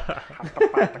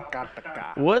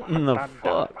 What in the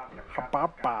fuck?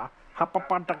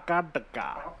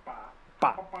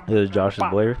 This is Josh's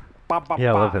boy. Yeah,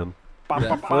 I love him.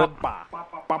 That flip.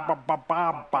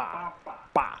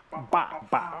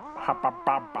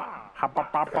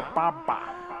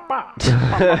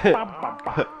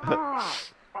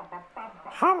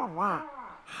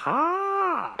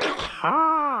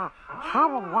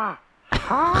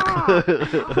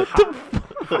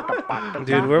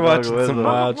 Dude, we're watching some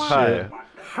wild shit.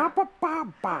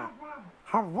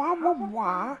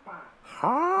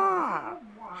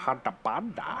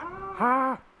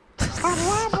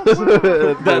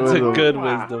 That's a good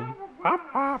wisdom.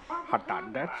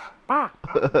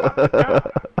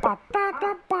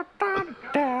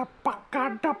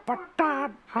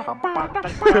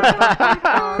 They just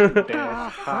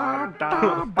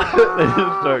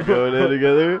start going in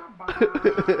together.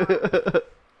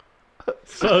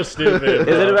 So stupid.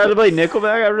 Is it about to play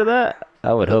Nickelback after that?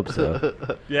 I would hope so.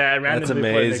 Yeah, That's randomly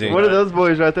play amazing. Nickelback. What are those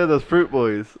boys right there? Those fruit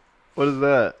boys. What is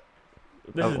that?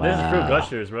 This is Wow. Fruit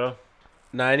Gushers, bro.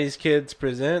 90s Kids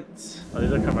presents. Oh,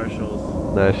 these are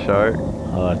commercials. Nice shark.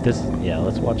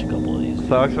 Let's watch a couple of these.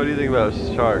 Fox, what do you think about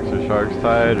sharks? Are sharks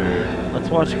tied or? Let's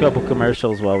watch a couple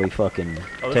commercials while we fucking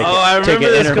Oh, take, I take remember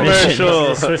an this intermission. commercial.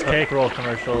 The Swiss cake roll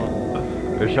commercial.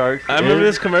 Are sharks? I remember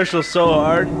this commercial so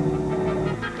hard.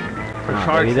 Are Nah,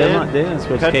 sharks baby, in? they didn't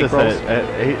switch Catch cake us rolls. at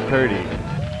 8:30.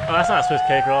 Oh, that's not a Swiss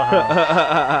cake roll,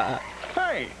 huh?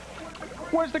 Hey,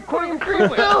 where's the cream cruise? He's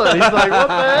like, what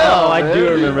the hell? Oh, I man? do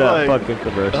remember that He's like, fucking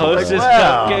commercial. Hostess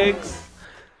wow. cupcakes.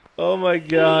 Oh my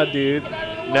god, dude.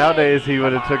 Nowadays, he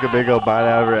would have took a big old bite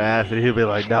out of her ass, and he'd be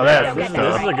like, "Now that's the This is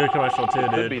stuff." a good commercial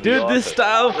too, dude. Dude, this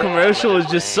style of commercial is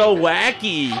just so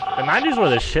wacky. The 90s were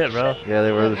the shit, bro. Yeah,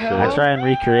 they were the I shit. try and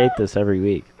recreate this every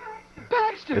week.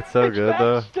 It's so good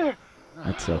though.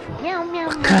 That's so fun.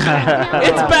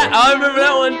 It's I remember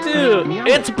that one too.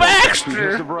 It's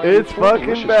Baxter. It's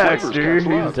fucking Baxter.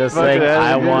 He's Just fucking saying, I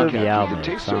having want good- meow It mix,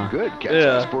 tastes so huh? good.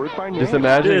 Yeah. Just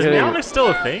imagine Dude, is getting. Meow Mix still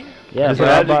a thing? Yeah, Just but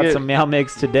I imagine bought get- some meow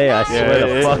mix today. I Yeah, swear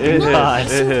to fucking it God.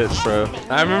 hits. It hits, bro.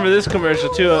 I remember this commercial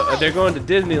too. They're going to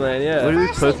Disneyland, Look yeah. at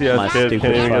these pussy My ass kids stupid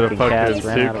can't even get a fucking cats fucking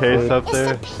ran out of suitcase food. up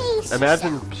there.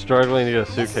 Imagine struggling to get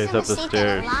a suitcase up the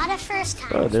stairs.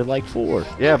 Oh, they're like 4.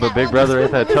 Yeah, but Big Brother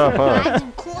ain't that tough, huh?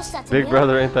 Big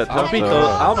Brother ain't that tough. though.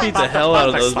 I'll beat the hell out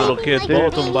of those little kids,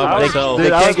 both of them by myself. They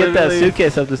Dude, I can't was get that literally-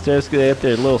 suitcase up the stairs because they have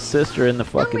their little sister in the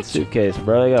fucking suitcase,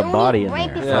 bro. They got a body in there.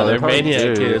 Yeah, they're probably maniac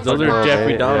do. kids. Those Fucking are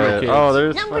Jeffrey maniac. Dahmer Yeah. kids. Oh,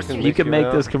 there's fucking. You can Mickey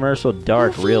make this Mouse. commercial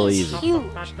dark real easy. You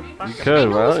could.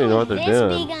 Well, I don't even know what they're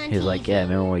doing. He's like, yeah,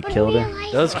 remember when we killed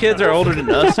her? Those kids are older than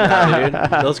us now,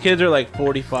 dude. Those kids are like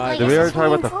 45. Did we already talk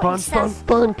about the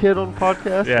fun kid on the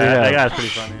podcast? Yeah, We that have. guy's pretty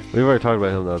funny. We've already talked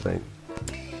about him though, I think.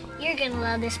 You're gonna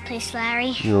love this place,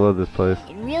 Larry. You love this place.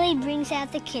 It really brings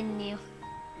out the kid in you.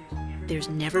 There's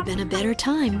never been a better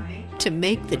time to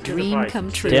make the dream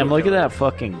come true. Damn, look at that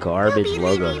fucking garbage We'll be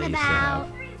logo leaving they in used to have.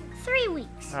 about 3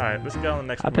 weeks. Alright, let's go on the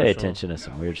next I commercial. pay attention to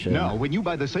some weird shit. Now, when you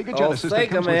buy the Sega Oh, Genesis Sega, that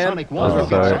comes with man. Sonic 1, Oh, you get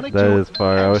sorry. Sonic That 2. is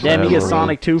fire. I wish I Damn, had you get one.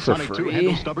 Sonic 2 for Sonic 2 free.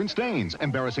 handles stubborn stains,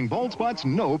 embarrassing bald spots,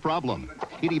 no problem.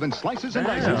 It even slices and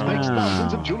dices, Damn. makes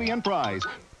thousands of julienne fries.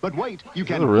 But wait, you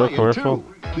can Is that a real buy it commercial?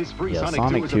 too. This free Yeah, Sonic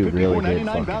Sonic 2 is a 2 really did $54.99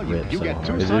 fucking value. rip You so get hard.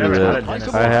 two It did Sonic rip. 2 I price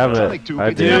of have one. it. Sonic 2 I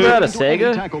gets do. You you never had a into any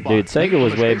Sega? tackle Dude, box. Sega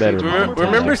was way better than mine.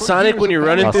 Remember Sonic when you're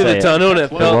running I'll through say the it. tunnel and it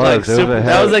felt was. like It was super? ahead.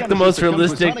 That was like the most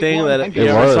realistic thing that you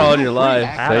ever was. saw in your life.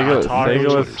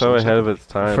 Sega was so ahead of its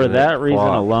time. For and that it reason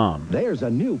flopped. alone, There's a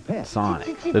new pet.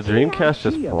 Sonic. The Dreamcast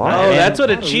just flopped. Oh, that's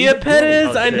what a Chia Pet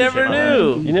is? I never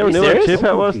knew. You never You knew what a serious? Chia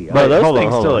Pet was? Bro, those hold on,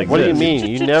 things hold still on. What do you exist.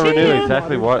 mean? You never knew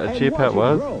exactly what a Chia Pet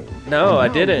was? No, I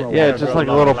didn't. Yeah, it's just like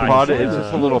a little potted. It's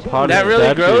just a little potted. That really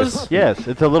statue. grows? Yes,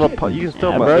 it's a little. You can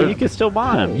still Yeah, buy. bro, you can still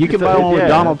buy them. You can It's buy a- one with yeah.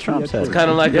 Donald Trump's head.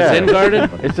 Kind of like Yeah. a Zen garden.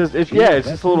 It's just, it's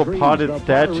just a little potted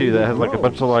statue that has like a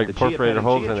bunch of like perforated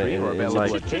holes in it, and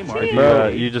like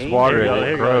if you just water it,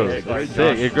 it grows. It's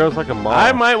sick. It grows like a moth.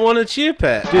 I might want a Chia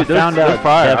Pet. Dude, found they're out-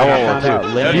 fire. Kevin, I I want found one out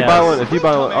too. Lynn If you has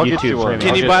buy one, I'll get YouTube you one. premium. Can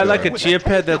I'll you get buy like a Chia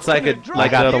Pet that's like a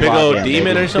got the big old login,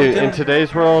 demon baby. or something? Dude, in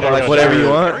today's world, Like whatever you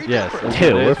want? Yes. In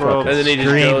Dude, we're today's world, And then he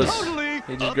just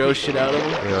Screaming. grows shit out of him.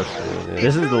 yeah, yeah.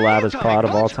 This is the loudest pod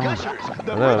of all time. I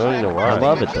don't even know why. I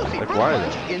love it though. Like why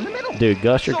though? Dude,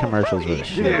 Gusher commercials were the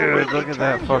shit. Dude, look at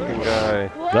that fucking guy.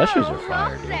 Gushers are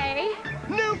fire, dude.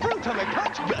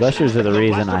 Gushers are the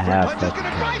reason I have fucking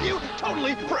candy.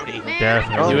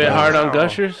 Definitely. You went hard on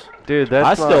Gushers? Dude, that's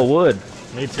I still would.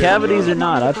 Me too. Cavities or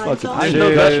not, I'd fucking. There's no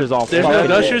no Gushers all There's no fucking-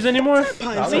 Gushers anymore?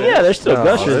 I mean, yeah, there's still No,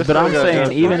 Gushers, there's but still I'm saying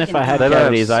Gushers. even if I had They don't have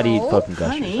cavities, I'd eat fucking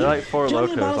Gushers. They're like Four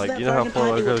Locos. Like, you know how Four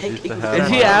Locos used to have. Is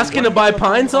he asking to buy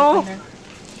Pine Sol?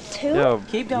 Yo,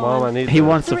 Mom, I need He this.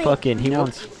 wants he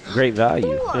wants great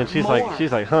value. And she's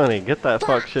like, honey, get that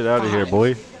fuck shit out of here,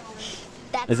 boy.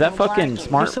 Is that fucking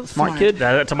smart kid?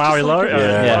 That Tamari Lowry?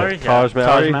 Yeah, Lowry? Taj Taj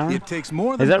Mowry. Mowry? It takes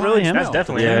more than Is that really him? That's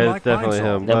definitely him. Yeah, it's definitely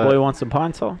him. That but boy wants some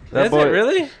pine sol. that Is boy, it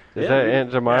really? Is that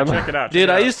Aunt Jemima? Check it out. Dude,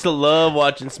 check I it out. used to love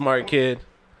watching Smart Kid.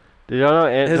 Did y'all know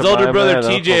Aunt His Jemima older brother and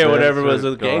TJ Uncle or whatever Vince was are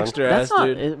a gone? gangster That's ass not.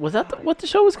 dude. Was that what the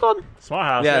show was called? Smart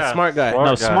House. Yeah, Smart Guy. Smart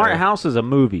No, Guy. Smart House is a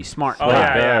movie. Smart. Oh,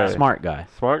 Guy. yeah. Smart guy.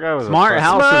 Smart Guy was Smart a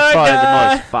House Smart is probably Guy.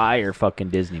 the most fire fucking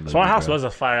Disney movie. Smart House bro. was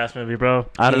a fire ass movie, bro.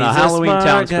 I don't know. He's a Halloween smart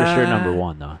Town's for sure guy. number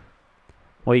one though.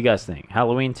 What do you guys think?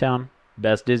 Halloween Town,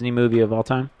 best Disney movie of all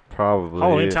time? Probably.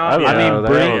 Halloween Town, I don't yeah. know, I mean, that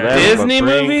Brink- one- that one, Disney but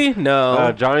Brink- movie?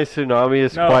 No. Johnny Tsunami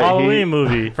is No, quite Halloween heat.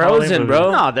 movie. Frozen, Halloween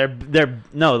bro. No, they're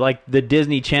no like the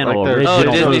Disney Channel Like they're- Oh,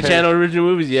 original. Disney Okay. Channel original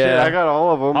movies, Shit, yeah. I got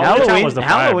all of them. Halloween Town Halloween, was the fire,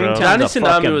 Halloween bro. Town's Johnny a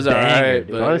Tsunami fucking was banger, alright,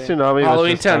 dude. but- Johnny Tsunami was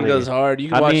Halloween just Town funny. goes hard. You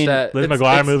can I watch mean, that. Liz It's-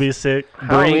 McGuire it's- movie is sick.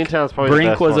 Halloween Brink, Town's probably the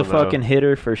Brink best was a one, though. fucking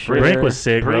hitter for sure. Brink was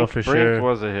sick, bro, for Brink sure.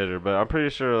 was a hitter, but I'm pretty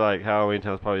sure like Halloween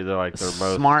Town's probably their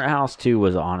most Smart House 2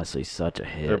 was honestly such a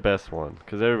hit. their best one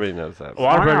because everybody knows that.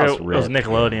 Smart House Whataburger was ripped.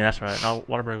 Nickelodeon. That's right. No,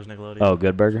 Whataburger was Nickelodeon. Oh,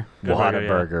 Good Burger? Good Burger, yeah.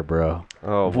 Whataburger, bro.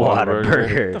 Oh, Whataburger.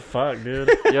 Whataburger. What the fuck, dude?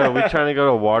 Yo, we trying to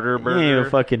go to You ain't even Whataburger.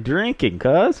 fucking drinking,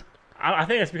 cuz. I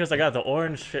think it's because I got the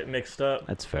orange shit mixed up.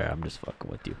 That's fair. I'm just fucking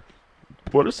with you.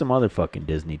 What are some other fucking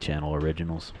Disney Channel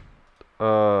originals?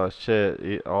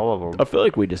 Shit, all of them. I feel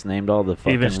like we just named all the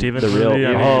fucking Even Stevens the real. movie,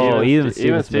 I mean, Oh, even Even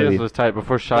Stevens Stevens movie. was tight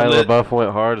before Shia Lit- LaBeouf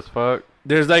went hard as fuck.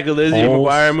 There's like a Lizzie Holes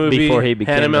McGuire movie. before he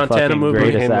became Hannah the Montana fucking movie.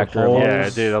 greatest Him actor of Holes. all. Yeah,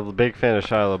 dude, I'm a big fan of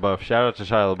Shia LaBeouf. Shout out to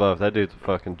Shia LaBeouf. That dude's a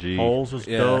fucking G. Holes was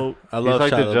Yeah, dope. I He's love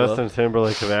like Shia the LaBeouf. Justin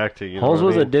Timberlake of acting. You know Holes what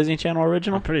was I a mean? Disney Channel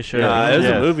original? I'm pretty sure. Nah, it was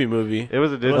Yes. a movie. It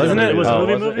was a Disney Wasn't movie. it? It was a Oh,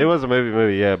 movie was movie? It was a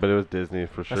movie, yeah, but it was Disney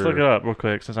for sure. Let's look it up real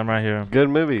quick since I'm right here.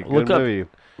 Good movie. Look Good up movie.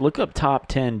 Look up top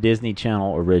 10 Disney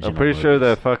Channel original. I'm pretty sure movies.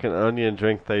 that fucking onion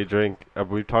drink they drink.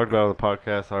 We've talked about it on the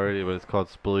podcast already, but it's called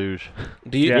Splooge.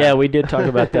 Do you, Yeah, we did talk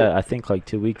about that. I think like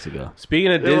 2 weeks ago. Speaking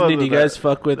of It Disney, wasn't do you guys that-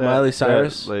 fuck with Miley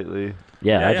Cyrus? lately.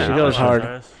 Yeah, I, yeah, She do. goes Miley hard.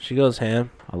 Cyrus. She goes ham.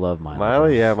 I love Miley.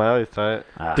 Miley, yeah, Miley's tight.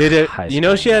 Ah, Did it? High You know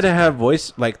School she had to Musical. have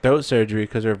voice like throat surgery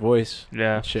because her voice.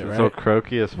 Yeah. Shit, She's right? so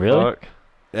croaky as Really? fuck.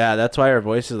 Yeah, that's why her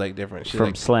voice is like different. She's from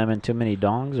like, slamming too many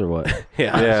dongs or what?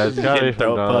 Yeah, it's she's gotta getting be from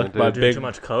throat Dawn, fucked by dude. Doing big, too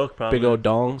much coke, probably. big old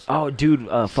dongs. Oh, dude,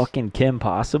 fucking Kim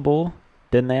Possible.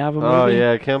 Didn't they have a movie? Oh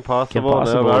yeah, Kim Possible.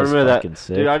 Possible No, but I is remember that. fucking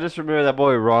sick. Dude, I just remember that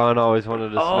boy Ron always wanted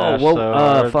to Oh, smash well, so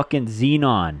hard. fucking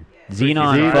Xenon. Freaky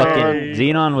Xenon, Xenon. fucking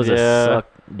Xenon was Yeah. a suck,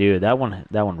 dude. That one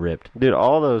ripped. Dude,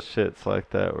 all those shits like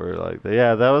that were like,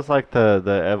 yeah, that was like the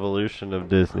evolution of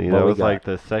Disney. What That we was got? like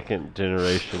the second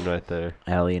generation right there.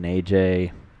 Allie and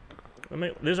AJ. I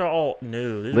mean, these are all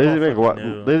new. These are all fucking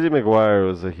new. Lizzie McGuire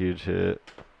was a huge hit.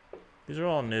 These are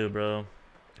all new, bro.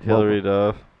 Hilary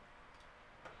Duff.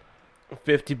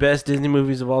 50 best Disney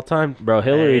movies of all time. Bro,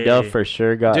 Hillary Hey. Duff for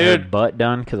sure got her Dude. butt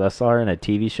done because I saw her in a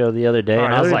TV show the other day, Oh,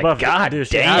 and I was Hillary like, Duff- God dude,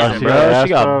 she damn, hasn't, bro, bro. she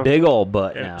got Bro. a big old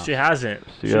butt Yeah, now. she hasn't.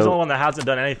 She She's got- the only one that hasn't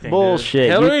done anything. Bullshit.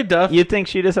 Hillary Duff You think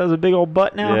she just has a big old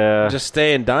butt now? Yeah. just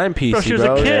stay in dime piece, Bro, she was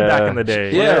bro. a kid Yeah. back in the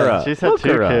day. Yeah. Look her up. She's had Look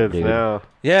 2 her up, kids dude. now.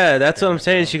 Yeah, that's what I'm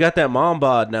saying. She got that mom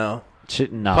bod now.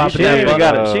 No, Popping she ain't that even butt.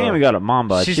 got a, she ain't even got a mom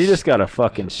butt. She's- She just got a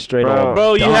fucking straight Bro. old.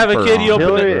 Bro, you have a dumper kid, you on.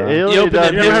 open Hillary, it. Hillary You open Duff,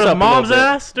 that You ever heard hips of up a mom's little bit.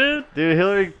 ass, dude? dude,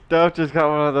 Hillary Duff just got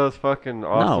one of those fucking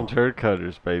awesome turd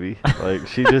cutters, baby. Like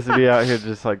she just be out here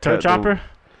just like Turd cutting- chopper?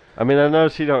 I mean, I know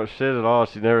she don't shit at all.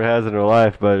 She never has in her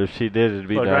life, but if she did, it'd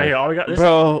be Look, nice. right here. All we got this.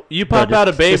 Bro, you pop Bro, out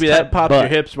a just baby, type that pops your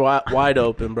butt. hips wide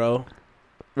open, bro.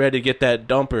 Ready to get that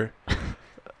dumper.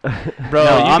 Bro,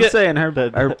 No, you I'm get, saying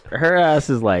her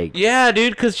ass is like. yeah,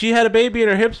 dude, because she had a baby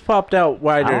and her hips popped out I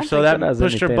wider, don't so think that has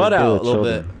pushed her anything butt to do out a with little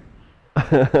children.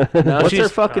 bit. Now What's she's her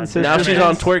fucking sister? now she's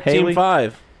on Twerk Haley? Team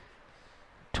 5.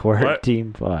 Twerk What?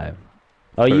 Team 5.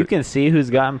 Oh, you can see who's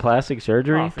gotten plastic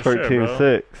surgery? Oh, for sure, Cartoon bro.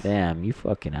 6. Damn, you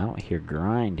fucking out here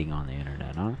grinding on the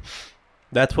internet, huh?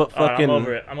 That's what All right, fucking. I'm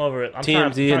over it. I'm over it. I'm TMZ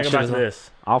trying to and go shit back is to on.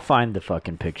 this. I'll find the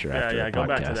fucking picture Yeah, after yeah, the go podcast.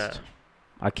 back to that.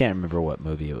 I can't remember what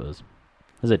movie it was.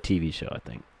 It was a TV show, I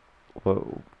think.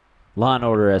 Whoa. Law and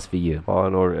Order SVU. Law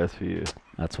and Order SVU.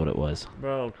 That's what it was.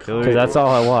 Bro, Hillary- Because that's all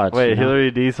I watched. Wait, you know?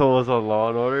 Hillary Diesel was on Law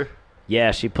and Order?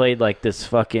 Yeah, she played like this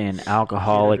fucking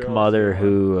alcoholic girl, mother too.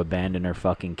 who abandoned her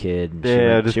fucking kid. And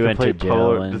Yeah, she went to complete jail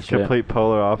polar, and just shit. complete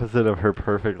polar opposite of her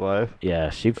perfect life. Yeah,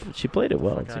 she played it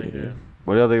well Fuck too, outta dude. here.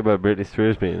 What do y'all think about Britney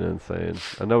Spears being insane?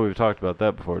 I know we've talked about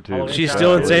that before too. Halloween She's Town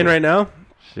still is- insane right now.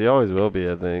 She always will be,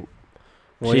 I think.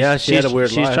 Well, yeah, she had a weird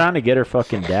She's life. trying to get her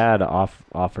fucking dad off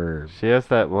her. She has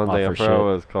that one Off thing. I her forgot shit. what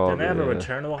it's called. Didn't they have a yeah.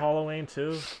 return to Halloween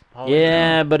too? Halloween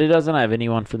Yeah, but it doesn't have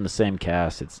anyone from the same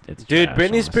cast. It's Dude, trash, Britney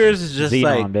honestly. Spears is just Xenon,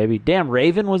 like- baby. Damn,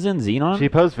 Raven was in Xenon. She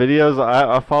posts videos.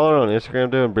 I follow her on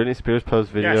Instagram, dude. And Britney Spears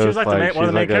posts videos. Yeah, she was like the main- one of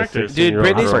the main she's like a characters. Dude, 16-year-old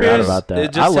Britney girl. I forgot Spears. about that. It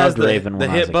I just loved has Raven the when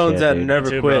I was hip a bones kid, that dude. never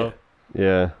too, quit. bro.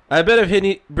 Yeah. I bet if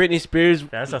Britney Spears,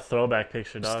 That's a throwback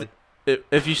picture, dog.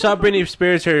 if you saw Britney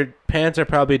Spears, her pants are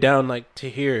probably down like to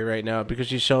here right now because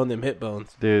she's showing them hip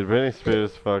bones, Dude, Britney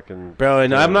Spears fucking. bro.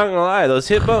 And I'm not gonna lie, those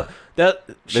hip bones. That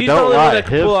They she's the don't only one lie. that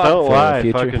can Hips pull don't off, lie.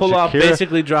 Future. Fucking pull off Shakira-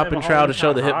 basically dropping Yeah, but trout to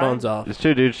show the Halloween hip Town bones off. It's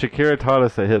true, dude. Shakira taught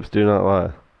us that hips do not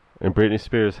lie. And Britney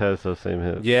Spears has those same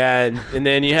hips. Yeah, and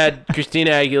then you had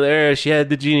Christina Aguilera. She had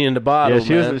the genie in the bottle.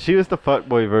 Yeah, man. she was the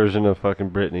fuckboy version of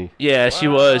fucking Britney. Yeah, she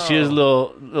was. She was a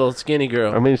little skinny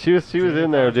girl. I mean, she was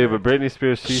in there, dude. But Britney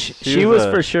Spears, She was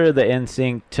for sure the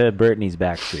NSYNC to Britney's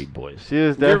Backstreet Boys. She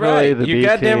was You're definitely right. the You're B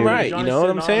goddamn team. right. You know what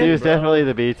I'm She saying? was Bro. definitely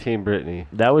the B team Britney.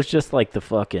 That was just like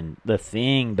the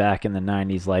thing back in the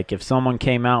 90s. Like if someone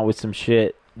came out with some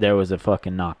shit, there was a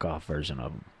fucking knockoff version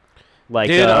of them. Like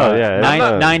Dude, oh, yeah, it's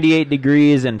not- 98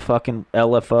 Degrees and fucking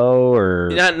LFO or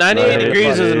Yeah, 98 Right,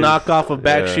 Degrees is a buddies. knockoff of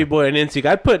Backstreet Yeah. Boy and NSYNC.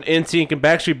 I'd put NSYNC and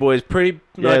Backstreet Boys pretty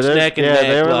much they're- neck and yeah, neck.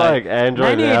 they were like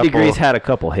Android 98 and Degrees Apple. had a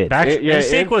couple hits.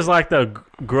 NSYNC was like the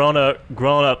grown up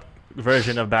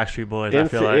version of Backstreet Boys. I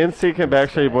feel like. NSYNC and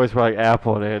Backstreet Boys were like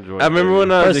Apple and Android. I remember when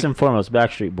baby. I was First and foremost,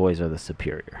 Backstreet Boys are the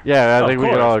superior. Yeah, I Of think we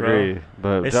can course, all bro. agree.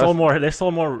 But They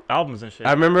sold more albums and shit.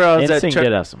 I remember I was at NSYNC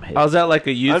did have some hits. I was at like a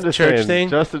I'm youth just church saying, thing.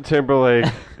 Justin Timberlake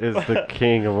is the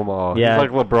king of them all. Yeah. He's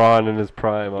like LeBron in his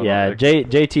prime. on Yeah, all that.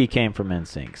 JT came from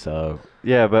NSYNC, so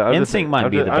Yeah, but I'm just NSYNC might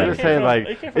be the I'm better. just saying, like,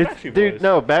 He came from it's Backstreat dude. Boys.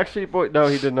 No, Backstreet Boy. No,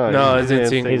 he did not. No, He it's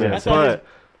was NSYNC. man. He's I NSYNC. thought he was-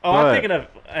 But I'm but- thinking of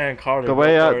Aaron Carter. the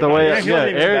way before, the like, way he wasn't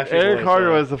even Aaron Backstreet Carter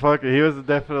Boys, was the fucking. He was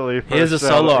definitely. First He is a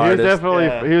ballot. solo He was artist. definitely.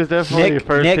 Yeah. He was definitely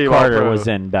first Nick team Carter All-Pro. was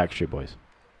in Backstreet Boys.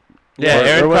 Yeah, Or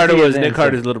Aaron was Carter he was in Nick NSYNC?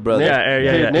 Carter's little brother. Yeah, Dude,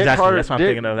 exactly. Nick Carter, That's what I'm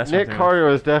thinking of. That's what I'm Nick thinking of. Carter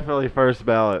was definitely first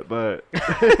ballot, but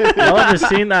Y'all ever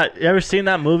seen that? You ever seen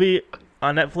that movie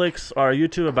on Netflix or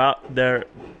YouTube about the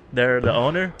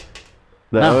owner?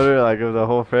 the No. owner like of the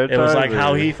whole franchise. It was like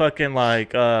how or- he fucking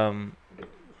like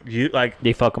Did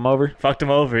he fuck him over? fucked him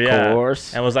over, yeah. Of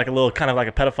course. And was like a little kind of like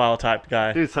a pedophile type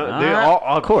guy. Dude, dude, Of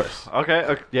of course.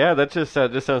 Okay, yeah, that just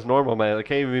sounds normal, man. I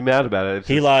can't even be mad about it. It's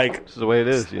He just, like it's just the way it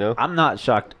is, you know. I'm not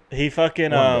shocked. he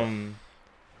fucking Wonder.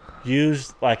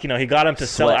 used like he got him to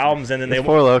sell Sweat. albums and then This they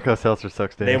Four Loko seltzer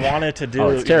sucks dick. they wanted to do Oh,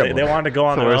 it's terrible. they wanted to go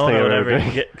on It's the their worst own thing or I've ever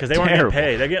whatever done. because they weren't getting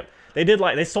Terrible.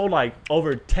 paid. They sold like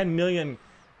over 10 million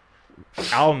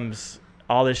albums,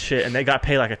 all this shit, and they got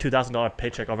paid like a $2,000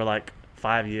 paycheck over like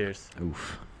 5 years.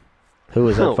 Oof. Who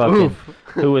was that fucking?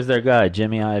 Who was their guy?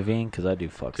 Jimmy Iovine? Because I do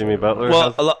fuck. Jimmy Butler.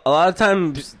 Well, a lot of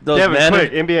times those Devin,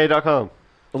 quick, NBA.com.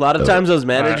 a lot of times those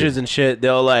managers and shit,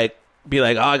 they'll like be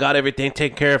like, "Oh, I got everything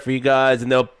taken care of for you guys," and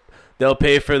they'll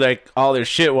pay for like all their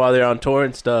shit while they're on tour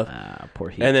and stuff. Poor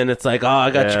Heat. And then it's like, "Oh,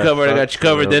 I got Yeah, you covered. I got sucks, you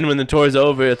covered." bro. Then when the tour's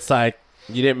over, it's like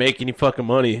you didn't make any fucking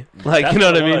money. Like, you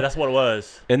know what I mean? That's what it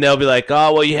was. And they'll be like,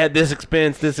 "Oh, well, you had this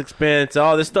expense.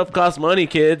 Oh, this stuff costs money,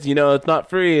 kids. You know, it's not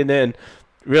free." And then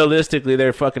realistically,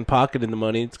 they're fucking pocketing the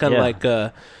money. It's kind of Yeah.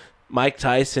 like Mike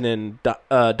Tyson and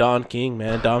Don King,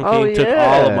 man. Don Oh, King took yeah.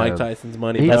 all of Mike Tyson's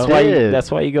money. He bro. did. That's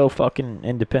why you go fucking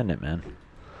independent, man.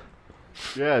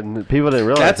 Yeah, and people didn't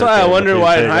realize. That's that why I they- wonder they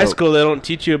why in paid high up. school they don't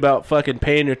teach you about fucking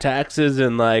paying your taxes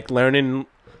and like learning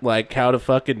like how to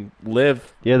fucking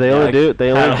live. Yeah, they only Like, do.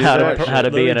 They only do how that. to- shit. how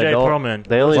to be an Louis J. adult. Perlman.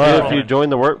 They only Wow. do it if you join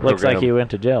the work program. Looks like he went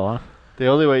to jail, huh? The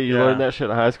only way you Yeah. learn that shit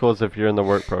in high school is if you're in the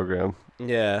work program.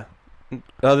 Yeah.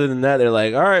 Other than that, they're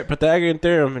like, all right, Pythagorean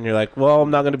theorem, and you're like, well,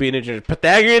 I'm not gonna be an engineer.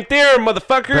 Pythagorean theorem,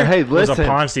 motherfucker. But hey, was a listen,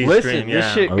 Ponzi listen. scheme, This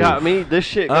yeah. shit got me. This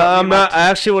shit got I'm me. not. I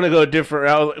actually want to go a different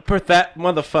route.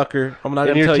 Motherfucker. I'm not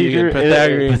And gonna your tell you teacher- again.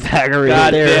 Pythagorean. Pythagorean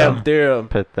Goddamn theorem.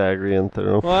 Pythagorean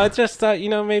theorem. Well, I just thought,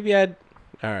 maybe I'd.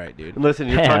 All right, dude. Listen,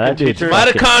 your Yeah, fucking that dude's teacher.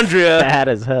 fucking Mitochondria. Fat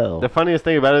as hell. The funniest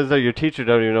thing about it is though your teacher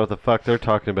don't even know what the fuck they're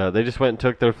talking about. They just went and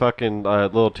took their fucking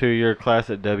little 2-year class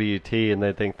at WT and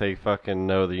they think they fucking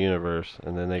know the universe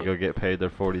and then they go get paid their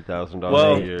 $40,000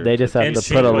 Well, a year. They just have to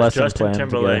NSYNC put a was lesson Justin plan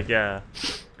Timberlake, together. yeah.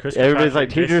 Chris Everybody's like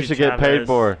Kirkpatrick, teachers JC should get paid Chavez,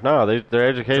 more. No, their Joy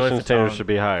education standards Fatone. should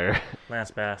be higher.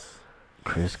 Lance Bass.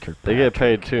 Chris Kirkpatrick. They get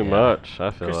paid too yeah. much, I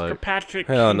feel Chris like. Kirkpatrick.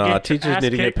 Hell no, get teachers ass need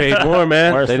to get kicked. paid more,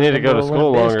 man. Worse They than need to go to the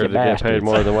school Limp longer to Bizkit get paid bastards.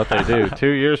 more than what they do. 2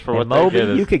 years for Hey, what Moby, they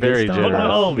get you is could get very stoned. generous.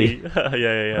 Moby.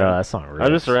 yeah. Bro, that's not real.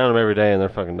 I'm just around them every day and they're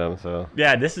fucking dumb, so.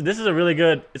 Yeah, this is a really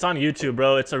good. It's on YouTube,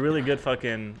 bro. It's a really good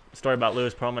fucking story about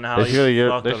Lewis Perlman and how They he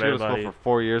should fucked go up to everybody. school for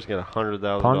 4 years, get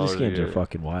 $100,000 Ponzi a schemes year. are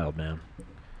fucking wild, man.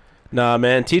 Nah,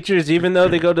 man. Teachers, even though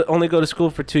they only go to school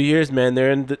for 2 years, man,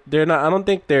 they're not. I don't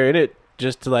think they're in it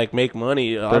just to like make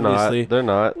money. Obviously, They're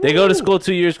not. they go to school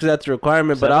 2 years because that's a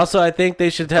requirement. But also, I think they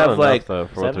should It's not have enough, like though,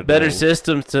 for what they're better doing.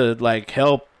 systems to like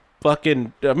help.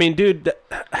 Fucking, I mean, dude,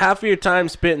 half of your time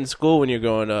spent in school when you're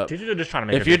growing up. Teachers are just trying to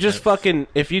make. If you're just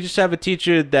if you just have a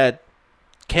teacher that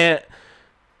can't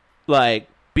like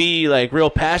be like real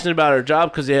passionate about her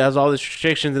job because he has all these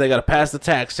restrictions and they got to pass the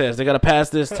tax test, they got to pass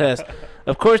this test.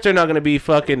 Of course, they're not going to be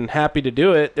fucking happy to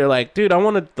do it. They're like, dude, I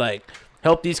want to like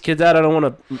help these kids out. I don't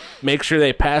want to make sure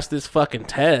they pass this fucking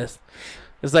test.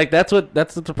 It's like that's what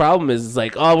the problem is. It's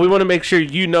like, oh, we want to make sure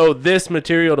you know this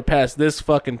material to pass this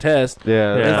fucking test.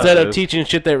 Yeah. Instead of teaching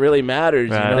shit that really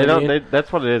matters. Right. You know They what I don't. mean?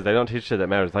 That's what it is. They don't teach shit that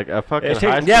matters. Like a fucking high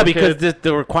school Yeah, because kid,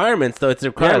 the requirements, though. It's the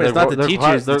requirements, not the they're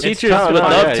teachers. The it's teachers tough. would No,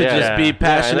 love yeah, to yeah. just be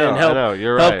passionate and I help know,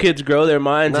 you're help right. kids grow their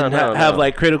minds No, and no, have no.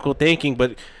 like critical thinking.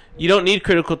 But you don't need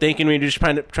critical thinking when you're just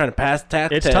trying to pass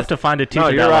tax It's tests. tough to find a teacher No,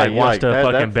 you're that right. like wants to That-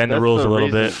 fucking that's- bend the that's rules a little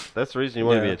reason- bit. That's the reason you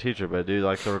want to be Yeah. a teacher, but dude,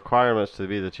 like the requirements to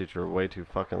be the teacher are way too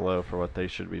fucking low for what they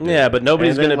should be doing. Yeah, but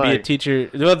nobody's And going then, to be a like, teacher.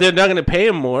 Well, they're not going to pay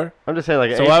them more. I'm just saying,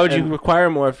 like, So why would you require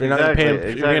more if you're not going to pay them?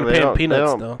 Exactly, You're going to pay them They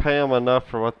peanuts, don't though. pay them enough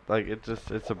for what, like, it's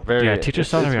a very, Yeah, teacher it's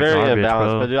salaries are very garbage, imbalanced.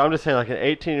 bro. But dude, I'm just saying, like, an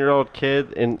 18-year-old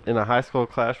kid in a high school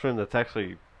classroom that's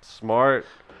actually smart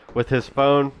with his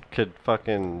phone could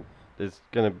fucking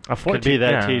could be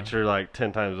that teacher like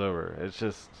 10 times over. It's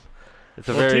just, it's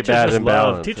a very teachers bad just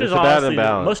imbalance. love teachers. It's a bad Honestly,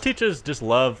 imbalance. most teachers just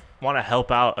want to help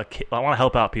out a kid. Want to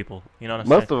help out people. You know what I'm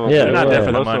Most saying? of them, Yeah, They're not there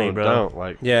for the most of money, them bro. Don't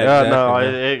like. Yeah, no.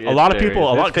 exactly. A lot of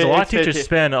people, varies. because a lot of It's teachers 50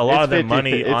 spend a lot of their 50,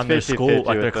 money it's on their 50, school, 50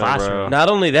 like their with them, bro. classroom. Not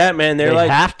only that, man, they're They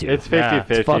like have to. It's Yeah, 50-50,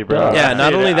 it's fucked bro. up. Yeah, I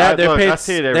not see only it. that, Look, I they're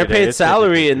see it every they're day. paid It's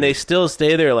salary 50-50. and they still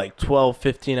stay there like 12,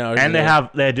 15 hours. And a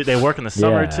they day. they work in the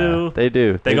summer Yeah. too. They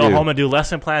do. They go do. home and do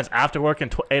lesson plans after work in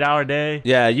 8-hour day.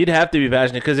 Yeah, you'd have to be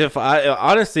passionate because if I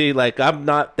honestly like I'm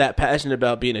not that passionate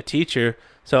about being a teacher.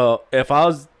 So if I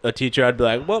was a teacher, I'd be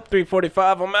like, well,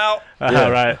 3:45, I'm out. Yeah.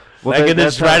 Right. Well, I could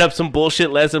that's just write up some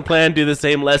bullshit lesson plan, do the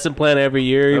same lesson plan every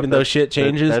year, even though shit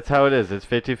changes. That's how it is. It's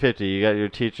 50-50. You got your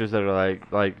teachers that are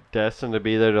like destined to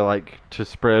be there to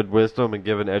spread wisdom and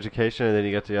give an education, and then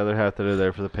you got the other half that are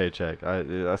there for the paycheck.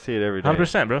 I see it every day.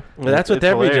 100%, bro. Well, that's with It's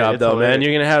every hilarious. job, It's though, man. hilarious.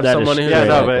 You're gonna have That is someone who's Yeah, Right.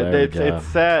 no, Like but every it's job.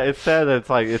 sad. It's sad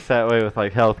that it's that way with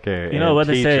like healthcare. You know and what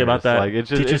they say about teachers. that? Like, it's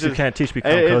just, Teachers it's who just, can't teach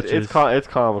become it's coaches. it's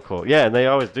comical. Yeah, and they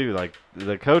always do. Like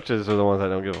the coaches are the ones that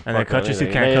don't give a fuck. And then coaches who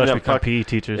anything. can't They coach end up become fuck- PE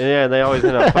teachers. Yeah, and they always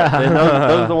end up.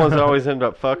 Those are the ones that always end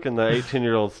up fucking the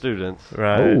 18-year-old students.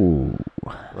 Right. Ooh.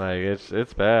 Like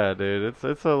it's bad, dude.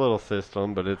 It's a little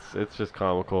system, but it's just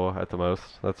comical at the most.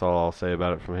 That's all I'll say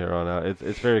about it from here on out.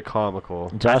 It's very comical.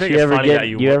 Josh, think you it's ever funny get that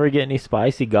you ever get any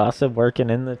spicy gossip working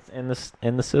in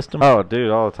the system? Oh,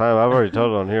 dude, all the time. I've already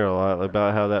told on here a lot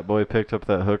about how that boy picked up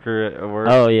that hooker at work.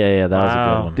 Oh, yeah, that was a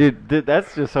Wow. good one. Dude,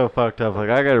 that's just so fucked up. Like,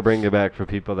 I gotta bring it back for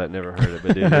people that never heard it.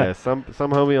 But dude, yeah, some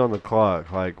homie on the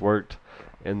clock like worked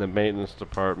in the maintenance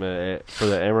department for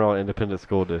the Emerald Independent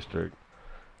School District.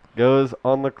 Goes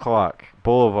on the clock,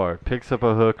 Boulevard, picks up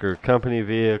a hooker, company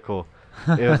vehicle.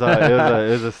 It was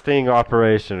a sting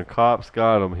operation. Cops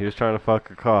got him. He was trying to fuck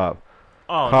a cop.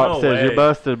 Oh, Cop no says way. you're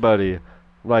busted, buddy.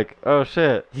 Like, oh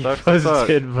shit, sucks to suck.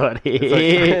 Good buddy.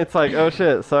 It's like, oh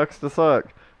shit, sucks to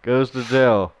suck. Goes to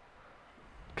jail.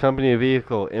 Company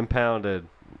vehicle impounded.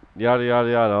 Yada yada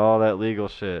yada, all that legal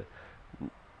shit.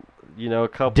 You know, a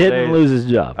couple Didn't days. lose his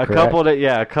job. A correct?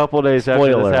 couple days after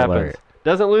Spoiler this happens. alert.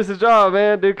 Doesn't lose his job,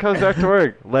 man. Dude comes back to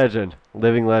work. Legend,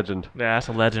 living legend. Yeah, that's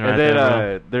a legend And right then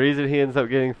there, bro. the reason he ends up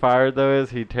getting fired though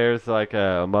is he tears like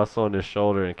a muscle in his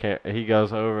shoulder and can't. He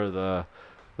goes over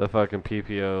the fucking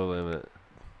PPO limit.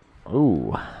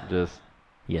 Ooh, Just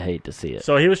you hate to see it.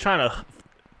 So he was trying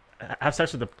to have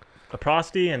sex with a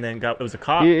prostitute, and then it was a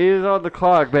cop. he was on the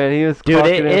clock, man. He was Dude,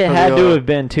 clocking it in for had the to oil. have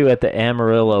been too at the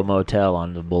Amarillo Motel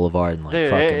on the boulevard and like Dude,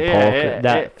 fucking yeah, Polka. yeah,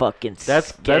 that yeah. fucking That's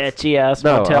sketchy ass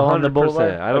no, motel on the 100%.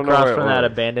 boulevard. I don't know across where it from that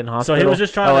was. abandoned So hospital. he was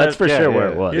just trying Oh, to- that's for sure where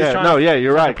it was. He was Yeah, trying no, to- yeah,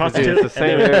 you're right. 'cause prostitute, it's the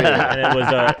same and then- area.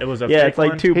 and it was a Yeah, fake it's like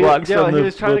one. 2 blocks he from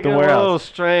was trying to the get a little warehouse.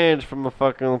 strange from a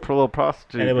fucking little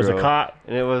prostitute. And it was a girl. cop.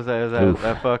 And it was Oof.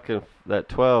 that fucking that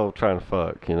 12 trying to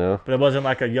fuck, you know. But it wasn't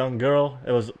like a young girl.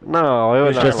 It was. No, it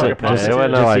was was not just like a that. It prostitute?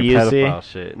 wasn't no, Just a like UC? pedophile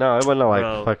shit. No, it wasn't no, like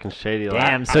Bro. fucking shady.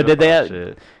 Damn, Like, so did they pedophile have-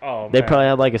 shit. Oh, They man. probably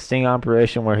had like a sting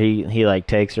operation where he like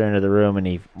takes her into the room and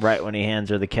he right when he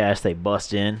hands her the cash they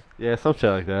bust in. Yeah, some shit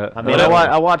like that. I mean, What if-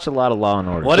 I watch a lot of Law and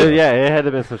Order. What Dude, if- yeah, it had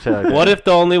to have been some shit like that. What if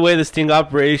the only way the sting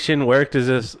operation worked is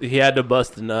if he had to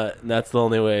bust a nut, and that's the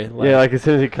only way? Yeah, like as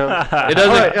soon as he comes. It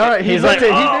doesn't. All right. He He's meant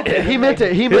like, it. He meant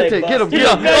it. He meant it. Get him. He's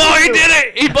like, oh, he did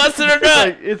it! He busted her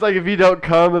nut. It's like if you don't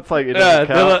come, it's like it Yeah, doesn't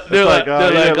count. they're like, he oh,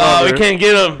 didn't love we her. can't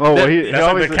get him. Oh, well, Then- he That's like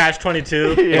obviously- the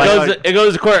catch-22. it Yeah, goes. like- It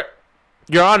goes to court.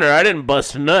 Your Honor, I didn't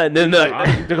bust a nut. And then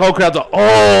the whole crowd's like,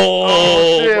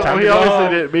 oh, Shit, well, time he to go.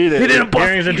 obviously didn't mean it. he didn't bust.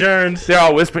 Hearings adjourned. They're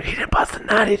all whispering, he didn't bust a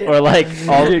nut. He didn't. or like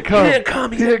all He didn't come. He didn't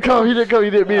come. He didn't come. He didn't come. He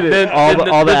didn't mean it. Then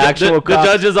all the actual the cops-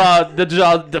 judges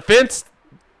defense.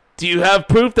 Do you have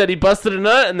proof that he busted a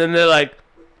nut? And then they're like,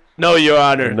 no, Your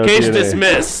Honor. No Case DNA.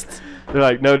 dismissed. They're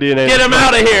like, no DNA. Get him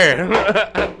out of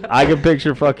here. I can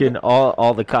picture fucking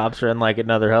all the cops are in like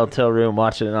another hotel room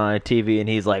watching it on a TV and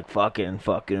he's like fucking.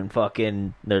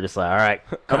 They're just like, all right,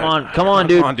 come on,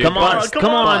 dude, come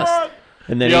on.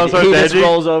 And then He also he just edgy.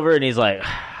 rolls over and he's like,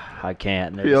 I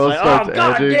can't. And they're He just also like, starts oh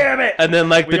god edging. damn it. And then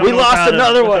like We We lost found him.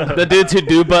 another one. the dudes who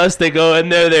do bust, they go in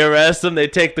there, they arrest them, they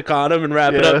take the condom and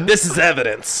wrap it Yeah. up. This is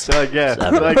evidence. They're like, yeah,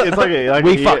 it's like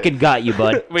We fucking got you,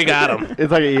 bud. We got him.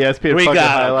 It's like an ESPN We fucking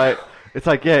got him. highlight. It's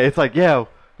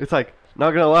like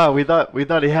not gonna lie, we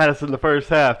thought he had us in the first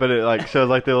half, and it like shows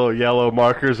like the little yellow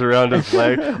markers around his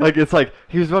leg. Like it's like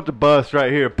he was about to bust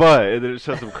right here, but and then it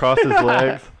shows him cross his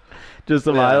legs. Just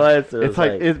some Yeah. highlights. It's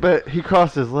like but he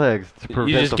crossed his legs to prevent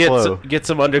You just the get flow. get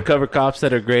some undercover cops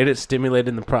that are great at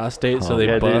stimulating the prostate, so Oh, they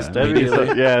Yeah, dude, bust that'd be so,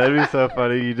 immediately. yeah, that'd be so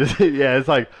funny. You just it's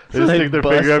like they So just they stick their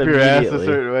bust finger up your ass a immediately.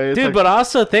 certain way. It's Dude, like, but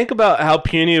also think about how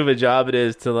puny of a job it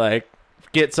is to like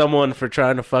get someone for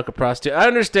trying to fuck a prostitute. I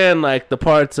understand like the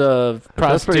parts of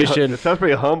prostitution it sounds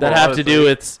pretty humble. that have to do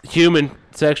honestly. with human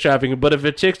sex trafficking, but if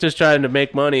a chick's just trying to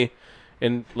make money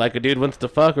and like a dude wants to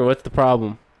fuck her, what's the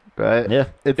problem? right. yeah.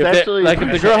 It's If they- actually like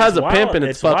if the girl has a wild- pimp and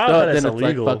it's it's fucked wild up, that then it's it's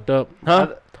illegal. like fucked up, huh?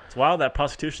 It's wild that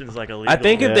prostitution is like illegal. I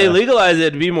think if they Yeah. legalize it,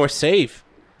 it'd be more safe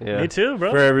yeah. Me too,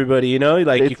 bro. for everybody. You know,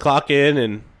 like you It's- clock in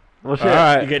and Well, shit. all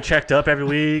right, You get checked up every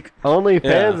week. OnlyFans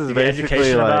Yeah. is You get basically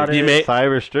education like about it. You make-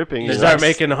 cyber stripping. you There's start like-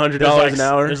 making $100 There's like, an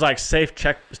hour. There's like safe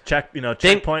Think-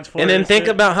 checkpoints for and it then think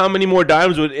shit. about how many more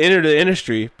dimes would enter the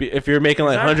industry if you're making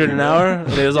like 100 an hour and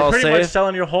it was You're all pretty much safe.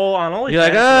 selling your whole on OnlyFans. You're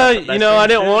like, for you know, I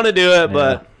didn't want to. to do it,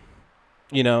 but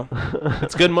you know,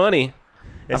 it's good money.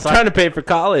 It's I'm like trying to pay for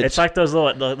college. it's like those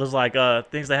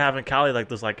things they have in Cali, like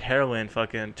those like heroin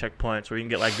fucking checkpoints where you can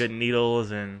get like good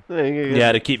needles and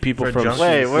yeah, to keep people For from junkies.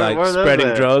 Wait, where like are those spreading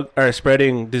at?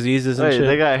 spreading diseases and Wait, shit.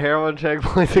 they got heroin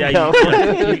checkpoints in yeah,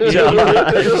 California. you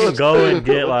can go and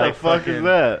get What like the fuck fucking, is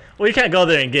that? Well, you can't go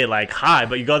there and get like high,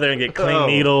 but you go there and get clean Oh.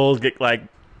 needles,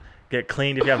 get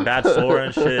cleaned if you have bad sore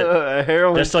and shit. A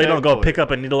heroin Just so you don't go checkpoint. pick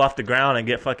up a needle off the ground and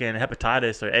get fucking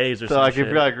hepatitis or AIDS or So some like shit.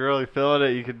 if you're like really feeling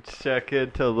it, you can check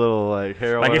into a little like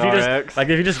heroin Like if you RX. if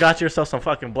you just got yourself some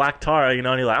fucking black tar, you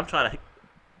know, and you're like, I'm trying to,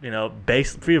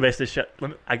 freebase this shit.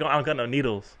 I don't got no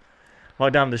needles.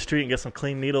 Walk down the street and get some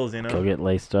clean needles, you know. Go get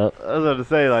laced up. I was about to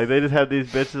say like they just have these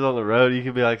bitches on the road. You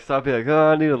can be like, stop, be like,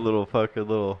 oh, I need a little fucking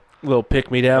little. Little pick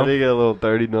me I down. need to get a little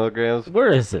 30 milligrams. Where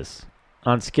is this?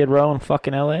 On Skid Row in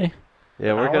fucking L.A.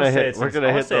 Yeah, we're I gonna wanna say hit. it's We're in- gonna I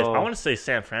wanna hit say the. it's- I want to say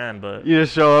San Fran, but You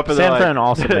just show up and San they're Fran like,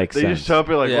 also makes they sense. just show up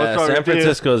and like, Yeah, what's wrong San with you?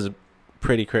 Francisco's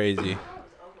pretty crazy.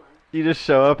 You just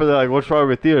show up and they're like, what's wrong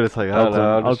with you? And it's like, I don't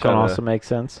know. I'm just, Oakland trying also to, makes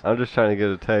sense. I'm just trying to get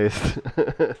a taste.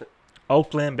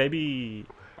 Oakland, baby.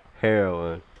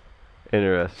 Heroin.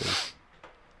 Interesting.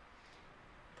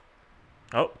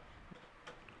 Oh,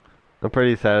 I'm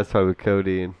pretty satisfied with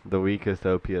codeine, the weakest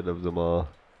opiate of them all.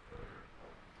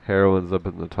 Heroin's up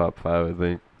in the top 5, I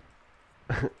think.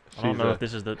 I don't She's know a- if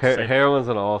this is the Her- safe- heroin's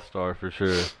an all-star for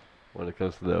sure when it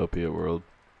comes to the opiate world.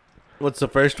 What's the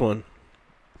first one?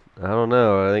 I don't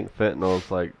know. I think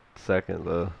fentanyl's like second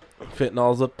though.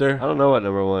 Fentanyl's up there. I don't know what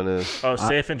number 1 is. Oh,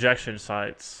 safe injection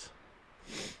sites.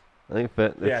 I think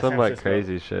it's Yeah, some San like Francisco.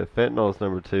 crazy shit. Fentanyl's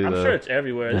number 2 I'm though. sure it's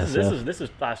everywhere. This Yeah,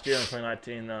 is last year in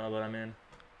 2019 though, but I mean,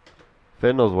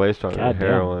 Fentanyl's way stronger than Goddamn.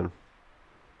 heroin.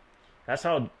 that's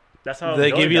how Do they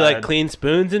Joey give you like died. clean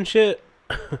spoons and shit?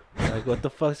 Like what the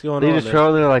fuck's going They on? just there?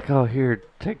 throw. They're like, oh here,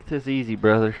 take this easy,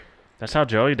 brother. That's how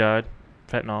Joey died.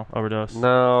 Fentanyl overdose.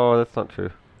 No, that's not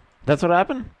true. That's what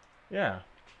happened? Yeah,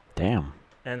 Damn.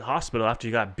 in the hospital after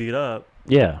you got beat up.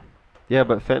 Yeah. Yeah,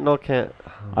 but fentanyl can't.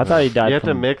 I thought he died You have to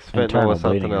from mix fentanyl internal with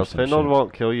something bleeding or else. some Fentanyl shit.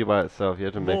 won't kill you by itself. You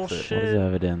have to mix What Bullshit. is the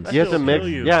evidence? That it. You have shit to will mix. kill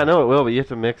you. Yeah, I know it will, but you have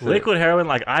to mix Liquid it. heroin,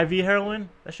 like IV heroin,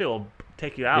 that shit will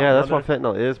take you out. Yeah, that's brother. what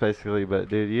fentanyl is basically. But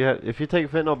dude, if you take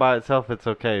fentanyl by itself, it's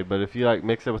okay. But if you like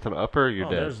mix it with an upper, you're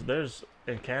dead. There's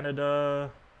in Canada,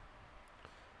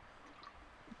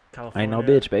 California. Ain't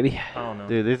no bitch, baby. I don't know.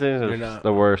 Dude, these things You're are not.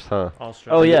 the worst, huh?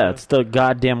 Australia. Oh yeah, it's the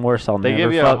goddamn worst. I'll They never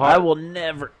give you a fuck. hard- I will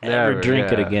never ever Never,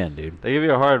 drink it yeah. again, dude. They give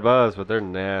you a hard buzz, but they're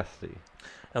nasty.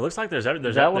 It looks like there's that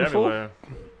they're one full? everywhere.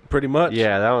 Pretty much.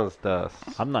 Yeah, that one's dust.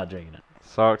 I'm not drinking it.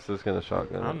 Socks is gonna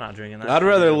shotgun. I'm not drinking that. I'd shit,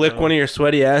 rather lick bro. one of your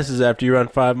sweaty asses after you run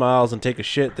 5 miles and take a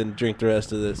shit than drink the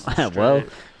rest of this. Well,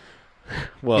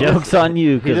 Well, joke's on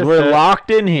you because just we're said-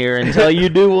 locked in here until you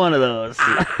do one of those.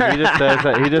 He just says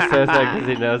that. He just says that because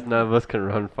he knows none of us can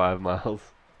run 5 miles.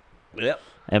 Yep.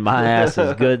 And my ass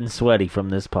is good and sweaty from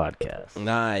this podcast.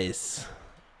 Nice.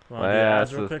 Wanna My do ass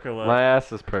ads real is quick or what? my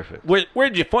ass is perfect.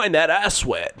 Where'd you find that ass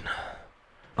sweat?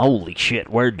 Holy shit,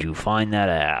 where'd you find that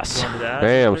ass? Wanna do ads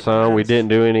real Damn, quick, son, we guys? didn't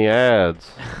do any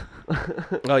ads.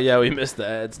 Oh yeah, we missed the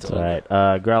ads. That's all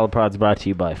right. Growler Pod's brought to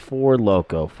you by Four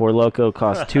Loko. Four Loko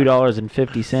costs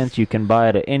 $2.50. You can buy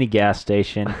it at any gas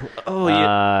station. Oh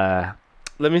yeah.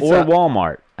 Let me. Or stop.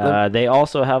 Walmart. They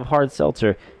also have hard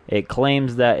seltzer. It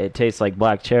claims that it tastes like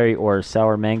black cherry or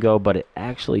sour mango, but it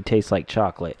actually tastes like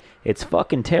chocolate. It's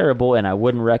fucking terrible, and I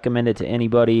wouldn't recommend it to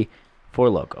anybody. For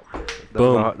Loko.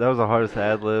 Boom. That was the hardest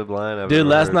ad lib line I've Dude, ever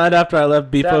last heard. night after I left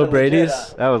Beef That was O'Brady's,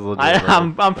 legit, That was legit.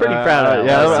 I'm pretty proud of it.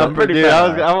 Yeah, I'm I'm pretty dude,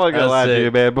 proud of it. I wasn't gonna That's lie to you,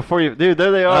 sick. man. Before you, dude,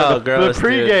 there they are. Oh, the gross,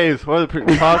 pre games. What are the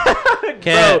pre?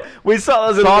 can't. We saw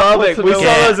those in Sock Lubbock. wants to We know-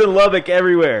 saw those in Lubbock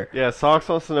everywhere. Yeah, Socks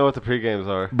wants to know what the pre games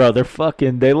are. Bro, they're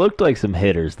fucking. They looked like some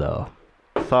hitters though.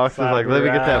 Socks is like, let me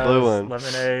get that blue Flash, one.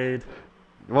 Lemonade.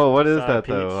 Whoa, what is Sour that peach.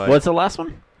 though? Like, What's the last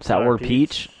one? Sour Sour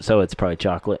peach. So it's probably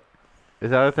chocolate. is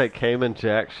that what that Cayman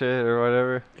Jack shit or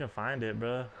whatever? You can find it,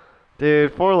 bro.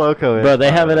 Dude, Four Loko is Bro,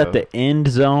 they have it fire, at the End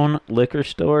Zone liquor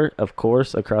store, of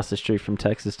course, across the street from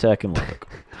Texas Tech and Lubbock.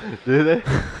 though. Do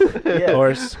they? Of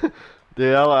course.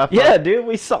 Dude, I fuck, Yeah, dude,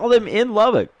 we saw them in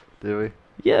Lubbock. Do we?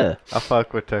 Yeah. I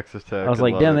fuck with Texas Tech. I was and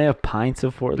like, damn, Lubbock. they have pints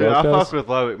of Four Dude, I fuck Locos. with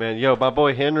Lubbock, man. Yo, my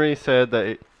boy Henry said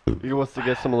that he wants to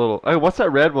get some little. Hey, what's that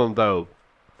red one though?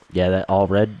 Yeah,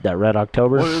 that Red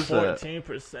October. What is that?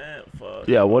 14%. Fuck.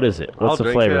 Yeah, what is it? I'll What's the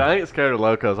drink flavor? it. I ain't scared of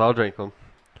Locos. I'll drink them.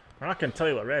 I'm not gonna tell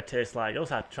you what red tastes like. You'll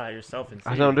just have to try it yourself and see.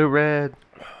 I don't do red.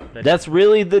 That's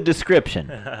really the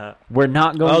description. We're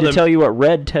not going Oh, to the- tell you what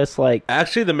red tastes like.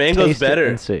 Actually, the mango's Taste it better.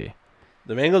 and see.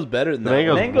 The mango's better than The that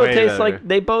mango's one. Mango way tastes better. like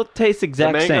they both taste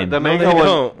exact same. The No, mango they one,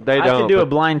 don't. they I don't. could do a but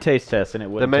blind taste test and it the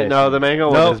wouldn't. taste no, good. the mango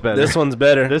one Nope, is better. this one's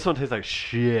better. This one tastes like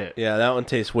shit. Yeah, that one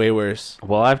tastes way worse.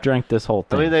 Well, I've drank this whole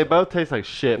I thing. mean, they both taste like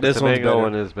shit. But This the one's mango better.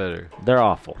 one is better. They're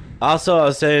awful. Also, I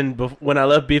was saying when I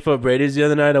left Beef O'Brady's the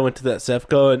other night, I went to that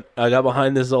Sefco and I got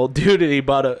behind this old dude and he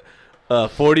bought a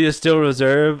 40 Still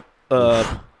Reserve,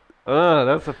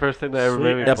 That's the first thing that ever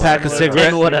made me. Sweet. a pack of What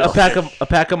cigarettes, else? What else? a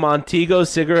pack of Montego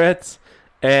cigarettes,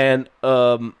 and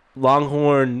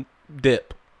Longhorn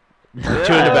dip. Yeah,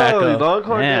 chewing tobacco.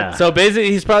 Longhorn Yeah. dip. So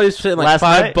basically, he's probably spending like Last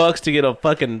night? $5 to get a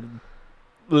fucking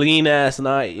lean ass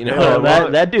night. You know, Yeah, Oh,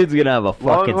 that dude's gonna have a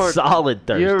fucking Longhorn- solid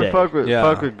You ever Thursday. fuck with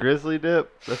Yeah. Grizzly dip?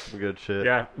 That's some good shit.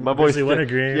 Yeah, my boy. Grizzly Stan-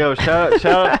 Wintergreen. Yo, shout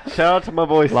out to my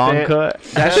boy. Long Stan- cut.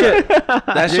 that shit.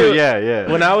 That Dude, shit.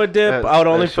 yeah. When I would dip, That- I would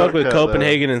only that fuck with shortcut, though.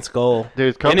 Copenhagen and Skull.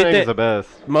 Dude, Copenhagen's Anything- the best.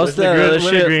 Most of the that other Grizzly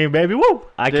shit. Wintergreen, baby. Woo!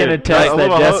 I Dude, can attest like,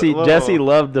 that little- Jesse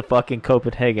loved the fucking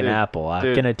Copenhagen Dude, apple. I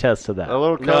dude. can attest to that. A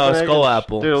little No, Copenhagen. Skull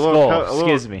apple. Dude, a little Skull, Co- a little-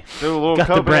 excuse me. Dude, a little Got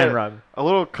the brand Copenhagen. wrong. A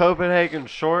little Copenhagen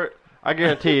short. I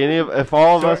guarantee if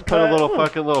all of us put a Shortcut.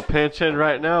 fucking little pinch in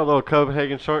right now, a little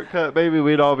Copenhagen shortcut, baby,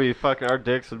 we'd all be fucking. Our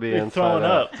dicks would be You're inside throwing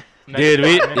out. up. Dude,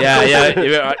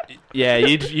 yeah,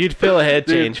 you'd feel a head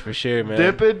Dude, change for sure, man.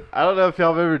 Dipping. I don't know if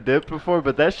y'all have ever dipped before,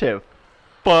 but that shit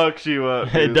fucks you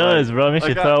up. It dude. does, bro. It makes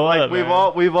you throw like up. we've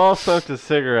man. we've all smoked a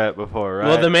cigarette before, right?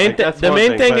 Well, the main Like, that's the one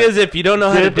main thing but is if you don't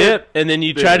know how to Dip it- dip and then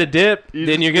you dude, try to dip, you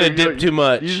then just you're gonna go- dip too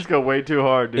much. You just go way too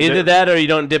hard, dude. Either that or you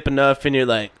don't dip enough and you're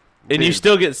like, and you Dude.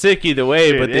 still get sick either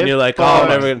way. Dude, But then it you're like, oh, I'm fucks.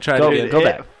 never gonna try Go- it again. go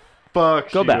back. It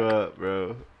fucks Go you back. up,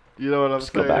 bro. You know what I'm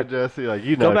Just go saying, back. Jesse? Like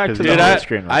you know, Go back 'cause to you the Dude, know. whole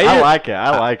screen. I- I like it.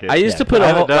 I like it. I used to put I a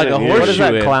haven't done like it a in years. What is horseshoe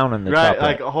that in. clown in the right, top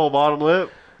like right? a whole bottom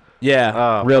lip. Yeah.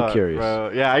 Oh, Real fuck, curious.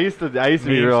 bro. Yeah, I used to be Means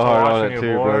real hard on washing it your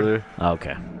too, board. brother.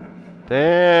 Okay.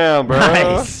 Damn, bro.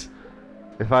 Nice.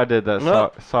 If I did that,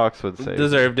 Well, socks would say.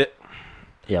 Deserved it.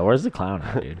 Yeah, where's the clown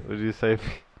at, dude? Would you say?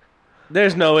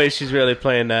 There's no way she's really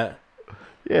playing that.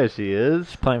 Yeah, she is.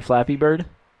 She's playing Flappy Bird?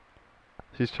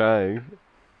 She's trying.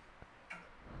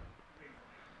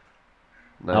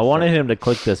 Nice. I wanted him to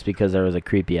click this because there was a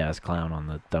creepy ass clown on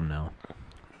the thumbnail.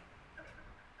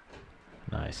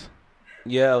 Nice.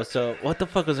 Yeah. So what the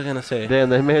fuck was I gonna say? Damn,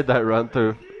 they made that run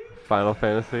through Final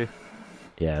Fantasy.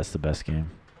 Yeah, it's the best game.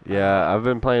 Yeah, I've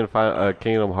been playing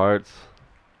Kingdom Hearts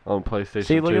on PlayStation.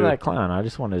 See, look 2. at that clown. I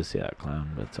just wanted to see that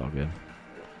clown, but it's all good.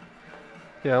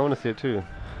 Yeah, I want to see it too.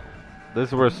 This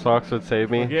is where Socks would save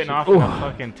me. We're getting off Ooh. on a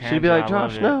fucking tangent. She'd be like, I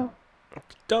love Josh, it. no.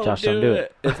 Josh, don't do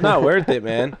it. It's not worth it,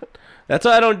 man. That's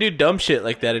why I don't do dumb shit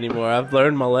like that anymore. I've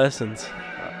learned my lessons.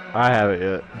 I haven't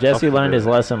yet. Jesse I'll learned his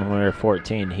forget. lesson when we were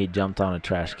 14. He jumped on a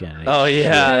trash can. and he- Oh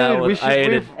yeah, Dude, we, I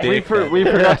ate a dick. we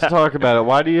forgot to talk about it.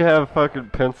 Why do you have fucking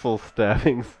pencil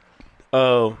stabbings?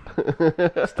 Oh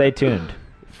Stay tuned.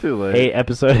 Too late.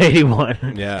 Episode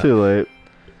 81. yeah, Too late.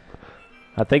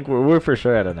 I think we're for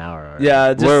sure at an hour. Already.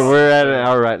 yeah. Just, We're at an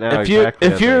hour right now. if you're exactly,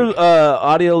 I if you're think.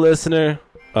 audio listener,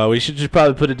 we should just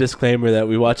probably put a disclaimer that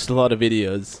we watched a lot of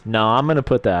videos. No, I'm gonna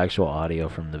put the actual audio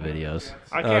from the videos.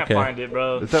 I can't Okay. find it,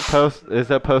 bro. Is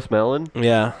that Post Melon?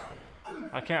 Yeah,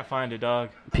 I can't find it, dog.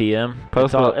 PM.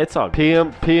 Post It's all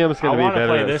good. PM's I gonna be want to better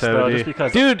play than this though, 70. just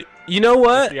because. dude. You know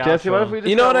what? the Jesse, what outro. if we just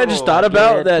You know got what I a just little- thought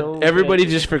about that Ghetto everybody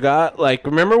baby. just forgot? Like,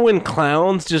 remember when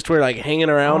clowns just were like hanging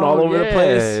around all over the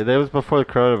place? That was before the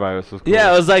coronavirus was cool.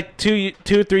 Yeah, it was like two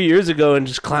or 3 years ago, and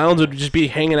just clowns would just be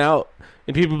hanging out,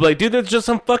 and people would be like, "Dude, there's just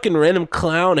some fucking random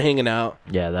clown hanging out."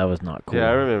 Yeah, that was not cool. Yeah,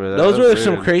 I remember that. Those That were was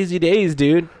some weird. crazy days,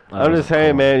 dude. That I'm was just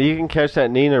saying, cool. man, you can catch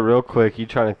that Nina real quick. You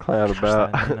trying to clown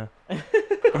about.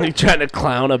 You trying to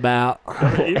clown about?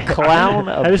 Clown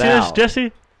about. Have you seen this,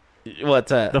 Jesse? What's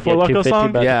that? The Four Loko 250 song?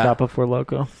 about Yeah. the top of Four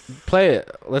Loko. Play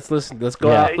it. Let's listen. Let's go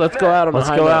Yeah. out. Let's go out on Let's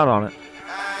a high go note. out on it.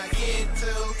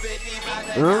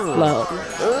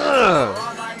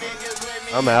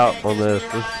 I'm out on this.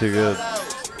 This is too good.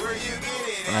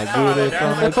 I get it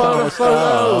from the corner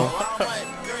store.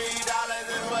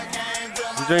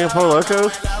 You drinking Four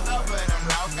Locos?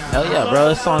 Hell yeah, bro.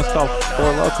 This song's called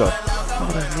Four Loko.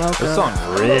 This song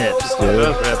rips,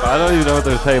 dude. I don't even know what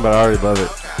they're saying, but I already love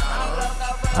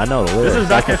it. I know the This lyrics. is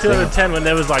back I can in sing it. 2010 when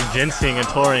there was like ginseng and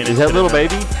taurine. Is that Little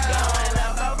Baby?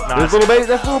 Nah, There's Little Baby.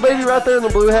 That's Little Baby right there in the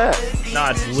blue hat.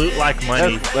 it's Loot Like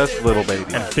Money That's Little Baby.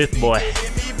 and Fifth Boy.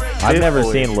 I've never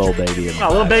Boy. seen Lil Baby in my No,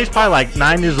 Lil life. Baby's probably like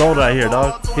 9 years old right here,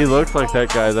 dog. He looks like that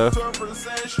guy though.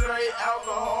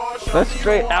 That's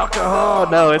straight alcohol.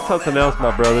 No, it's something else,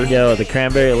 my brother. Yo, the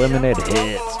Cranberry Lemonade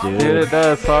hits, Dude, dude. it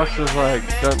does. Socks is like,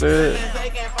 don't do it.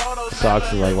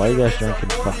 Socks is like, why you guys drinking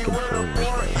fucking Four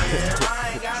Loko?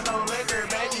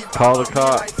 Call the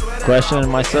cops. Questioning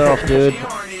myself, dude.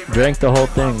 Drink the whole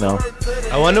thing, though.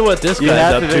 I wonder what this You guy's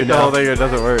have up to to drink the whole now. thing or it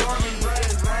doesn't work.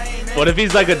 What if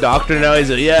he's like a doctor now? He's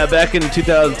like, yeah, back in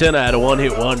 2010, I had a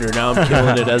one-hit wonder. Now I'm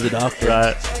killing it as a doctor.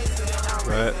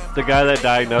 Right. The guy that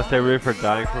diagnosed everybody for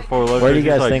dying from Four Locos. Where do you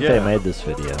he's guys like, think yeah. they made this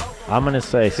video? I'm gonna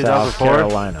say South 2004?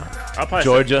 Carolina. I'll probably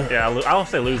Georgia? Say, yeah, I'll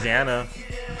say Louisiana.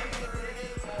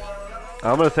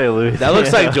 I'm gonna say Louisiana. That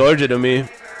looks like Georgia to me,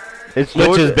 it's which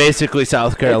Georgia. is basically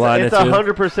South Carolina It's too.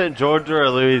 100% Georgia or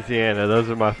Louisiana. Those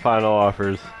are my final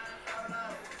offers.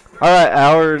 All right,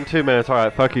 hour and 2 minutes. All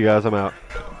right, fuck you guys. I'm out.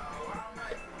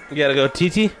 You gotta go,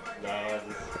 TT.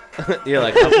 You're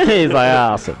like, He's like,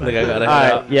 I'll sit I back. think I gotta All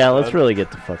head right, out. yeah, let's really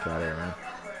get the fuck out of here, man.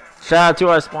 Shout out to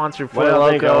our sponsor, What Four do you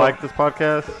think? I Loko. like this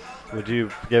podcast. Would you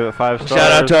give it 5 stars?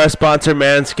 Shout out to our sponsor,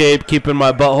 Manscaped, keeping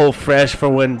my butthole fresh for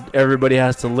when everybody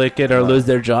has to lick it or lose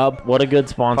their job. What a good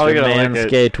sponsor, Probably gonna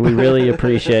lick it. Manscaped. We really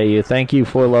appreciate you. Thank you,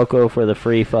 Four Loko, for the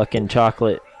free fucking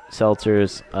chocolate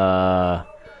seltzers.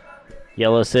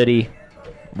 Yellow City,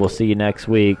 we'll see you next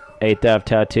week. 8th Ave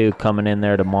Tattoo coming in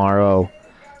there tomorrow.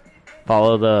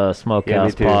 Follow the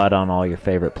Smokehouse too. Pod on all your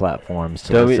favorite platforms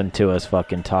to Don't be- listen to us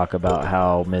fucking talk about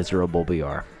how miserable we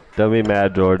are. Don't be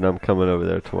mad, Jordan. I'm coming over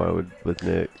there tomorrow with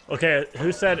Nick. Okay,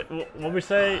 who said, what we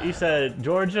say? You said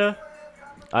Georgia?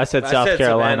 I said South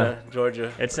Carolina. Savannah,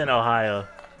 Georgia. It's in Ohio.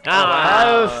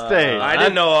 Ohio State. I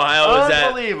didn't know Ohio was that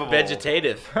Unbelievable.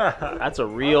 vegetative. That's a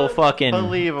real fucking.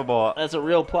 Unbelievable. That's a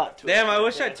real plot twist. Damn, I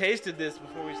wish I tasted this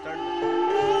before we started.